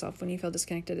reconnect to yourself when you feel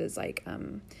disconnected is like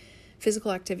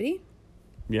physical activity.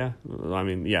 Yeah. I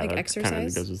mean, yeah, like that exercise? kind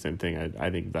of does the same thing. I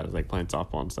think that is like playing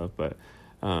softball and stuff, but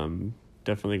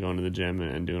definitely going to the gym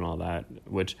and doing all that,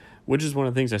 which is one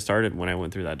of the things I started when I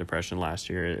went through that depression last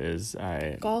year. Is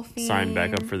I golfing, signed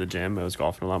back up for the gym. I was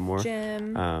golfing a lot more.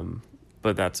 Gym.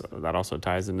 But that also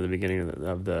ties into the beginning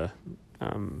of the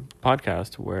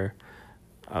podcast, where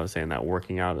I was saying that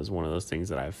working out is one of those things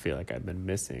that I feel like I've been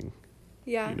missing.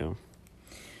 Yeah. You know?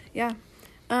 Yeah.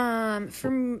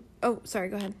 Sorry,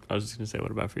 go ahead. I was just going to say,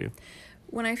 what about for you?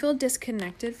 When I feel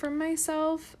disconnected from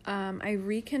myself, I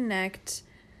reconnect.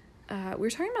 We were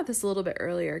talking about this a little bit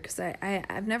earlier because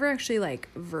I've never actually like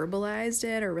verbalized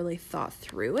it or really thought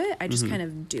through it. I just kind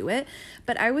of do it.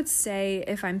 But I would say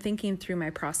if I'm thinking through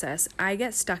my process, I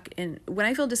get stuck when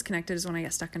I feel disconnected is when I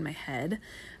get stuck in my head,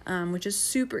 which is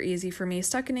super easy for me.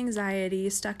 Stuck in anxiety,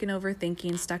 stuck in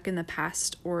overthinking, stuck in the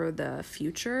past or the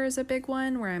future is a big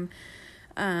one where I'm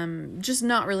just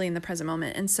not really in the present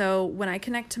moment. And so when I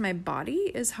connect to my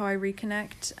body is how I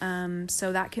reconnect.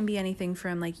 So that can be anything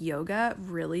from like yoga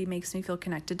really makes me feel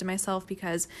connected to myself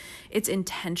because it's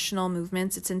intentional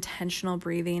movements, it's intentional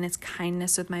breathing, it's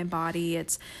kindness with my body.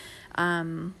 It's,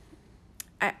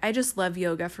 I just love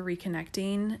yoga for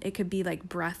reconnecting. It could be like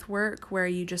breath work where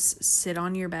you just sit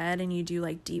on your bed and you do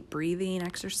like deep breathing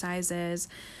exercises,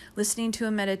 listening to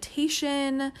a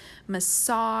meditation,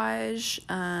 massage,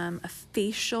 a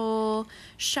facial,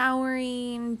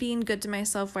 showering, being good to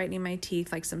myself, whitening my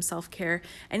teeth, like some self-care,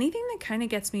 anything that kind of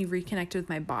gets me reconnected with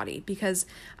my body because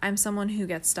I'm someone who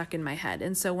gets stuck in my head.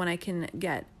 And so when I can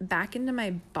get back into my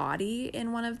body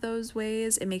in one of those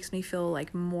ways, it makes me feel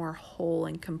like more whole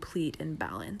and complete and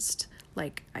balanced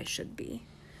like I should be.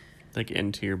 Like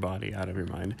into your body, out of your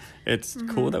mind. It's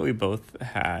cool that we both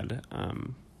had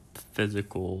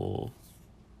physical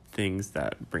things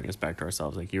that bring us back to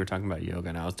ourselves. Like you were talking about yoga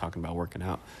and I was talking about working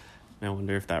out. And I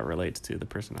wonder if that relates to the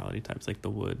personality types, like the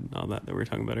wood and all that we were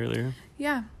talking about earlier.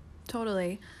 Yeah,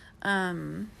 totally.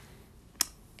 And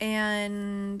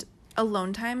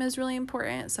alone time is really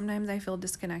important. Sometimes I feel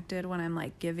disconnected when I'm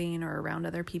like giving or around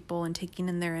other people and taking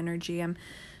in their energy. I'm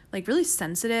like really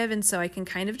sensitive, and so I can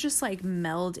kind of just like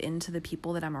meld into the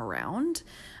people that I'm around,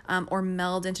 or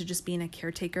meld into just being a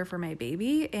caretaker for my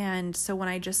baby. And so when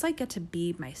I just like get to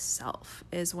be myself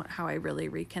is how I really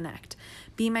reconnect.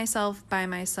 Be myself by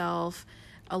myself.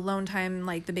 Alone time,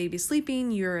 like the baby's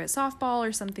sleeping, you're at softball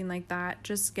or something like that.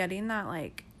 Just getting that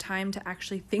like time to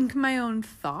actually think my own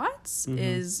thoughts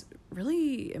is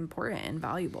really important and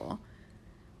valuable.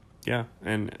 Yeah,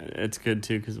 and it's good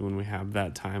too because when we have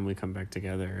that time, we come back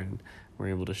together and we're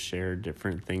able to share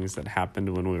different things that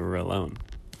happened when we were alone.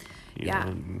 You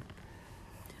know?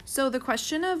 So the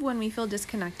question of when we feel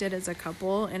disconnected as a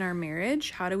couple in our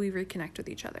marriage, how do we reconnect with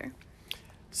each other?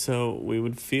 So we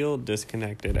would feel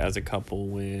disconnected as a couple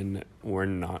when we're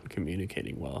not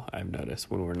communicating well. I've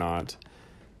noticed when we're not,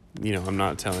 you know, I'm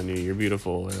not telling you you're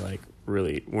beautiful, or like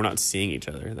really, we're not seeing each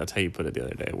other. That's how you put it the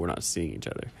other day. We're not seeing each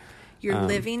other. You're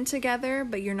living together,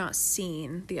 but you're not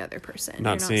seeing the other person.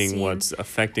 Not seeing what's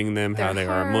affecting them, how they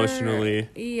heart, are emotionally.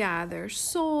 Yeah, their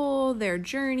soul, their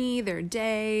journey, their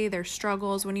day, their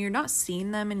struggles. When you're not seeing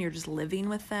them and you're just living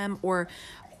with them, or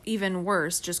even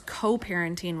worse, just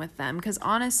co-parenting with them. Because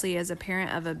honestly, as a parent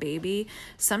of a baby,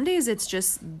 some days it's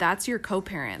just, that's your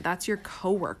co-parent, that's your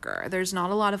co-worker. There's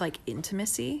not a lot of like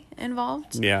intimacy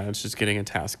involved. Yeah, it's just getting a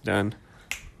task done.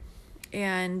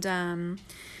 And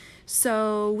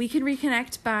So we can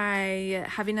reconnect by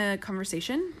having a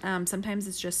conversation. Sometimes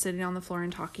it's just sitting on the floor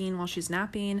and talking while she's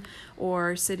napping,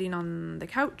 or sitting on the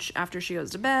couch after she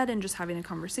goes to bed and just having a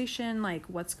conversation like,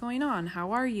 what's going on?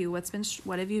 How are you?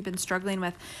 What have you been struggling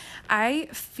with? I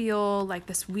feel like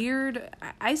this weird,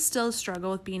 I still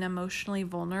struggle with being emotionally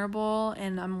vulnerable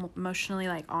and I'm emotionally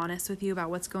like honest with you about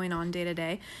what's going on day to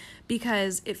day,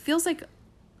 because it feels like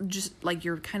just like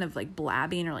you're kind of like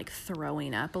blabbing or like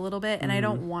throwing up a little bit. And I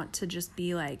don't want to just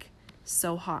be like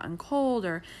so hot and cold,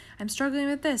 or I'm struggling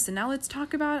with this and now let's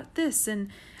talk about this. And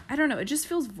I don't know, it just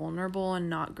feels vulnerable and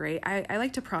not great. I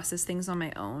like to process things on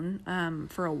my own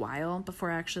for a while before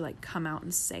I actually like come out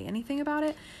and say anything about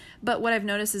it. But what I've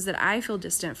noticed is that I feel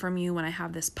distant from you when I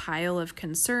have this pile of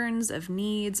concerns, of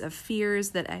needs, of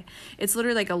fears it's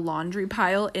literally like a laundry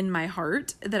pile in my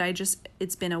heart that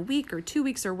it's been a week or 2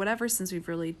 weeks or whatever since we've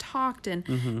really talked.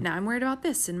 And now I'm worried about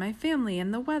this and my family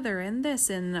and the weather and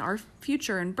this and our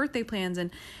future and birthday plans.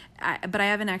 But I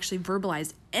haven't actually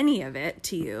verbalized any of it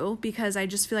to you because I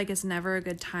just feel like it's never a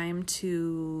good time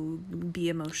to be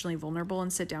emotionally vulnerable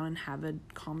and sit down and have a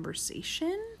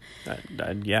conversation.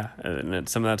 Yeah. And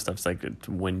some of that stuff's like,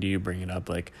 when do you bring it up?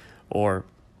 Like, or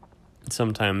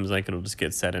sometimes like it'll just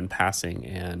get said in passing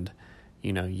and,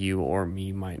 you know, you or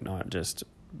me might not just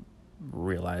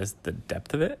realize the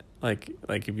depth of it. Like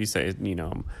if you say, you know,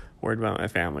 I'm worried about my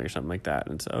family or something like that,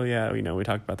 and it's, oh yeah, you know, we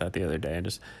talked about that the other day, and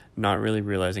just not really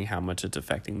realizing how much it's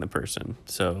affecting the person.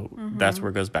 So that's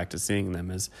where it goes back to seeing them,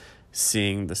 is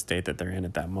seeing the state that they're in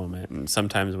at that moment. And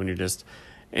sometimes when you're just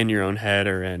in your own head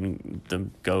or in the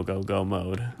go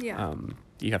mode,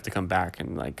 you have to come back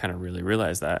and like kind of really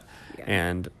realize that.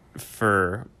 And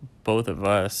for both of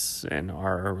us and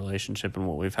our relationship and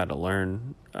what we've had to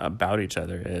learn about each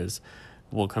other is,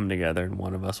 we'll come together and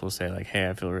one of us will say like, hey,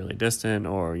 I feel really distant,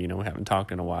 or, you know, we haven't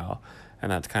talked in a while. And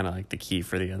that's kind of like the key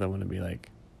for the other one to be like,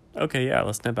 okay, yeah,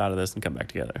 let's snap out of this and come back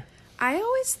together. I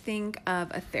always think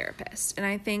of a therapist, and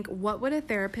I think, what would a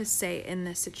therapist say in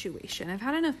this situation? I've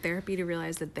had enough therapy to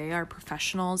realize that they are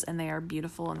professionals and they are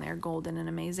beautiful and they're golden and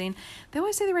amazing. They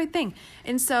always say the right thing.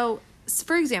 And so,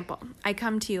 for example, I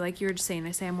come to you, like you were just saying,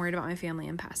 I say I'm worried about my family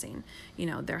in passing, you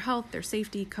know, their health, their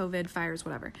safety, COVID, fires,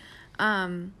 whatever.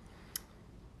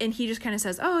 And he just kind of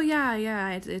says, oh,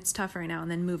 yeah, it's tough right now,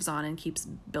 and then moves on and keeps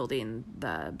building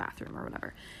the bathroom or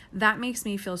whatever. That makes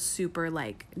me feel super,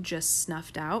 like, just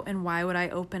snuffed out. And why would I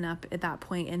open up at that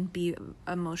point and be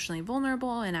emotionally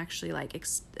vulnerable and actually, like,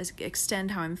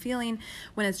 extend how I'm feeling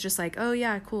when it's just like, oh,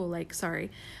 yeah, cool, like, sorry.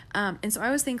 And so I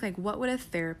always think, like, what would a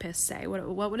therapist say?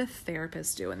 What would a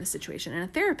therapist do in this situation? And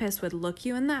a therapist would look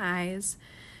you in the eyes.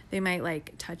 They might,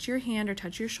 like, touch your hand or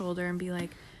touch your shoulder and be like,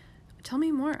 tell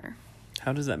me more.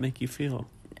 How does that make you feel?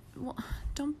 Well,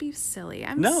 don't be silly.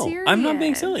 No, serious. I'm not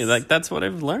being silly. Like, that's what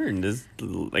I've learned, is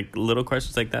like little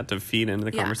questions like that to feed into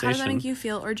the conversation. How does that make you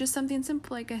feel? Or just something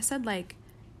simple, like I said, like,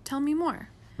 tell me more.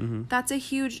 That's a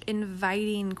huge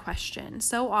inviting question.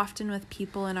 So often with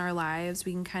people in our lives,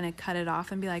 we can kind of cut it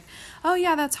off and be like, oh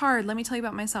yeah, that's hard. Let me tell you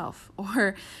about myself.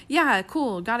 Or yeah,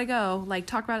 cool, gotta go. Like,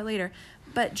 talk about it later.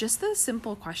 But just the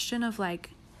simple question of like,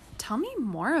 tell me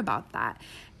more about that.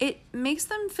 It makes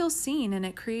them feel seen, and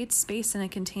it creates space and a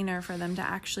container for them to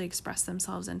actually express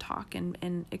themselves and talk,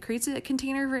 and it creates a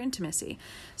container for intimacy.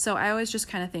 So I always just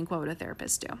kind of think, what would a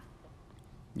therapist do?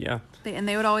 Yeah.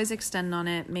 They would always extend on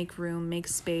it, make room, make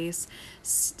space,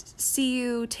 see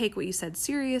you, take what you said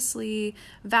seriously,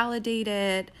 validate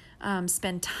it,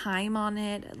 spend time on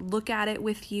it, look at it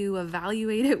with you,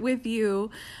 evaluate it with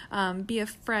you, be a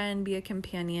friend, be a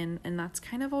companion. And that's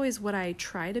kind of always what I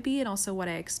try to be, and also what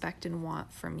I expect and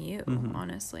want from you,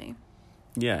 honestly.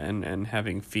 Yeah, and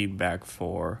having feedback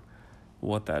for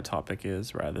what that topic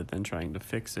is rather than trying to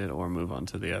fix it or move on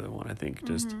to the other one. I think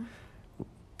just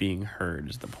being heard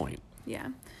is the point. Yeah.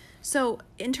 So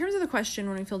in terms of the question,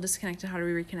 when we feel disconnected, how do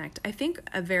we reconnect? I think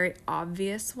a very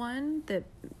obvious one that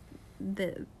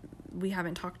we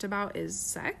haven't talked about is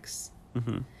sex.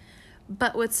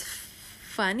 But what's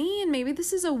funny, and maybe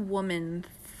this is a woman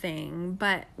thing,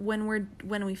 but when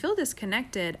we feel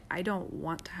disconnected, I don't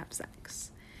want to have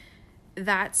sex.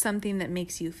 That's something that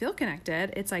makes you feel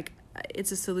connected. It's like,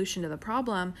 it's a solution to the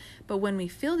problem. But when we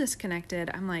feel disconnected,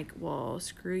 I'm like, well,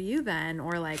 screw you then.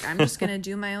 Or like, I'm just going to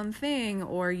do my own thing.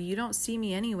 Or you don't see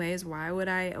me anyways. Why would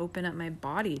I open up my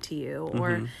body to you?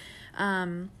 Or,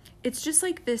 it's just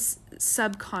like this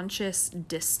subconscious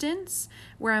distance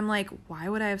where I'm like, why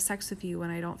would I have sex with you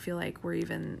when I don't feel like we're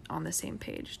even on the same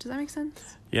page? Does that make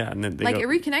sense? Yeah. And then like, it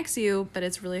reconnects you, but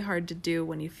it's really hard to do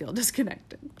when you feel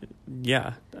disconnected.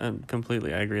 Yeah,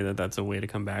 completely. I agree that that's a way to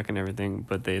come back and everything,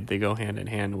 but they go hand in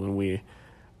hand when we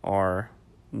are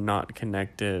not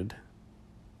connected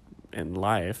in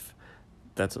life,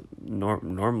 that's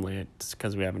normally it's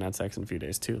because we haven't had sex in a few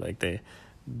days too. Like they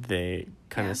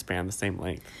kind of span the same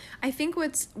length. I think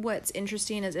what's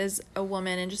interesting is as a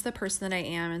woman and just the person that I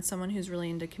am and someone who's really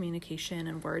into communication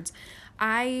and words,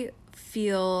 I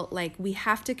feel like we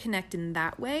have to connect in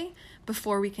that way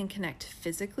before we can connect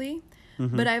physically.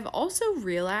 Mm-hmm. But I've also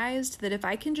realized that if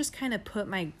I can just kind of put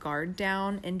my guard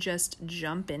down and just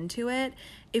jump into it,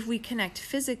 if we connect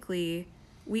physically,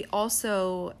 we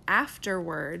also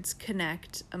afterwards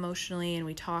connect emotionally and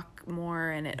we talk more,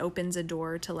 and it opens a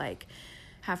door to like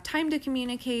have time to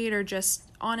communicate or just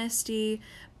honesty.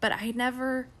 But I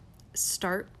never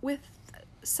start with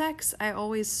sex. I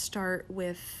always start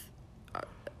with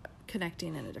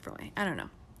connecting in a different way. I don't know.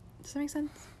 Does that make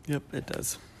sense? Yep, it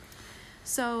does.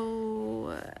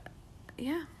 So,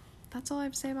 yeah, that's all I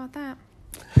have to say about that.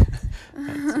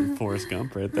 That's some Forrest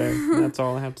Gump right there. That's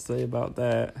all I have to say about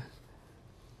that.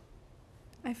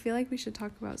 I feel like we should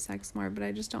talk about sex more, but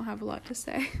I just don't have a lot to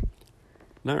say.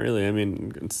 Not really. I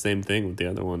mean, it's the same thing with the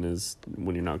other one is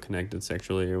when you're not connected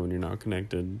sexually or when you're not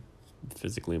connected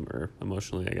physically or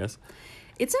emotionally, I guess.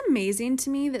 It's amazing to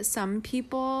me that some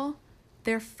people,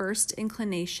 their first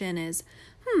inclination is,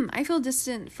 I feel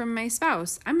distant from my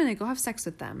spouse. I'm going to go have sex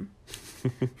with them.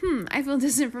 I feel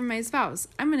distant from my spouse.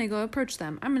 I'm going to go approach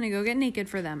them. I'm going to go get naked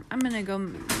for them. I'm going to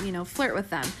go, flirt with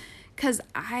them. Because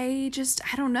I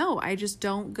don't know. I just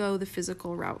don't go the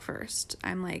physical route first.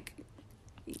 I'm like...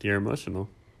 You're emotional.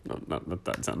 No, not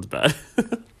that sounds bad.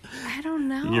 I don't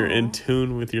know. You're in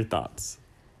tune with your thoughts.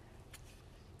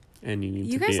 And you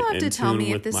need to be in tune with my thoughts. You guys will have to tell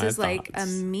me if this is like a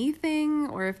me thing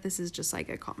or if this is just like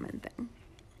a common thing.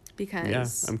 Because...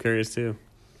 Yeah, I'm curious too.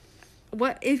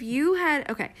 What if you had...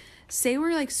 Okay, say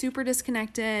we're like super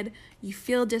disconnected. You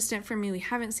feel distant from me. We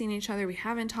haven't seen each other. We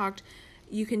haven't talked.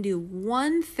 You can do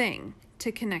one thing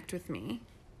to connect with me.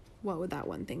 What would that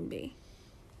one thing be?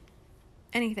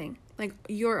 Anything. Like,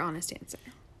 your honest answer.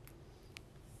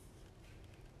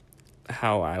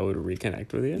 How I would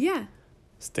reconnect with you? Yeah.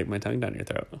 Stick my tongue down your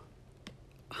throat.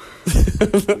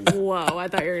 Whoa, I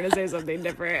thought you were going to say something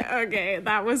different. Okay,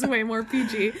 that was way more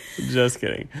PG. Just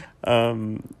kidding.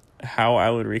 How I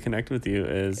would reconnect with you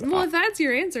is... Well, if that's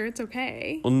your answer, it's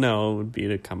okay. Well, no, it would be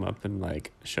to come up and,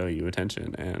 like, show you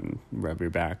attention and rub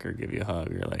your back or give you a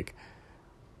hug or, like...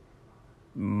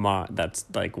 That's,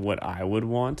 like, what I would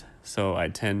want. So I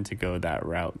tend to go that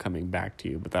route coming back to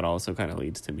you. But that also kind of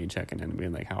leads to me checking in and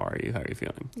being like, how are you? How are you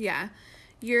feeling? Yeah.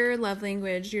 Your love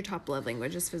language, your top love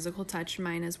language is physical touch.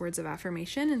 Mine is words of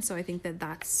affirmation. And so I think that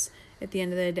that's, at the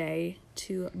end of the day,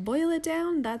 to boil it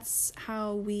down, that's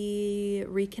how we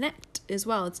reconnect as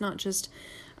well. It's not just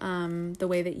the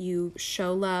way that you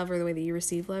show love or the way that you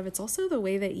receive love. It's also the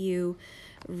way that you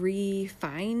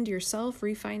refind yourself,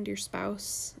 refind your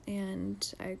spouse.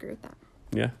 And I agree with that.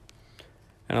 Yeah.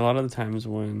 And a lot of the times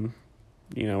when,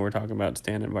 we're talking about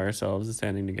standing by ourselves and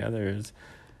standing together is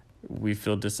we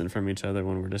feel distant from each other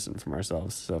when we're distant from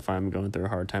ourselves. So if I'm going through a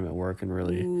hard time at work and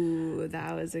really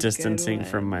that was a distancing good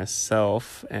one. from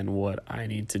myself and what I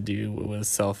need to do with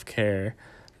self-care,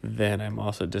 then I'm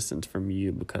also distant from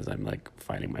you because I'm like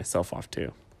fighting myself off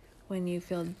too. When you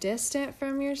feel distant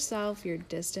from yourself, you're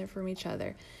distant from each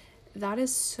other. That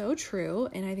is so true.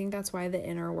 And I think that's why the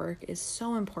inner work is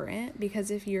so important,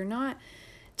 because if you're not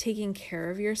taking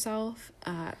care of yourself,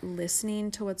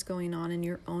 listening to what's going on in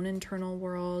your own internal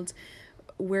world,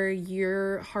 where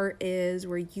your heart is,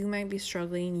 where you might be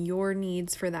struggling, your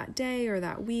needs for that day or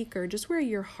that week, or just where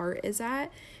your heart is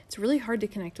at, it's really hard to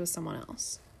connect with someone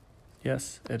else.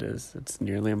 Yes, it is. It's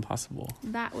nearly impossible.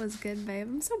 That was good, babe.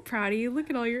 I'm so proud of you. Look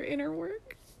at all your inner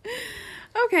work.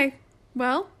 Okay,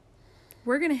 well,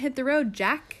 we're going to hit the road,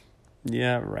 Jack.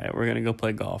 Yeah, right. We're going to go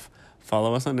play golf.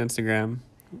 Follow us on Instagram.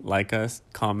 Like us,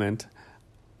 comment.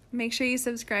 Make sure you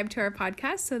subscribe to our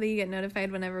podcast so that you get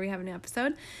notified whenever we have a new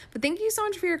episode. But thank you so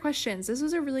much for your questions. This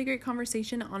was a really great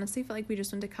conversation. Honestly, I feel like we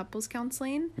just went to couples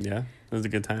counseling. Yeah, it was a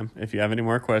good time. If you have any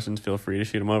more questions, feel free to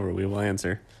shoot them over. We will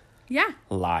answer. Yeah.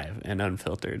 Live and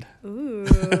unfiltered.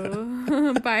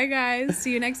 Ooh. Bye, guys.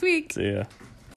 See you next week. See ya.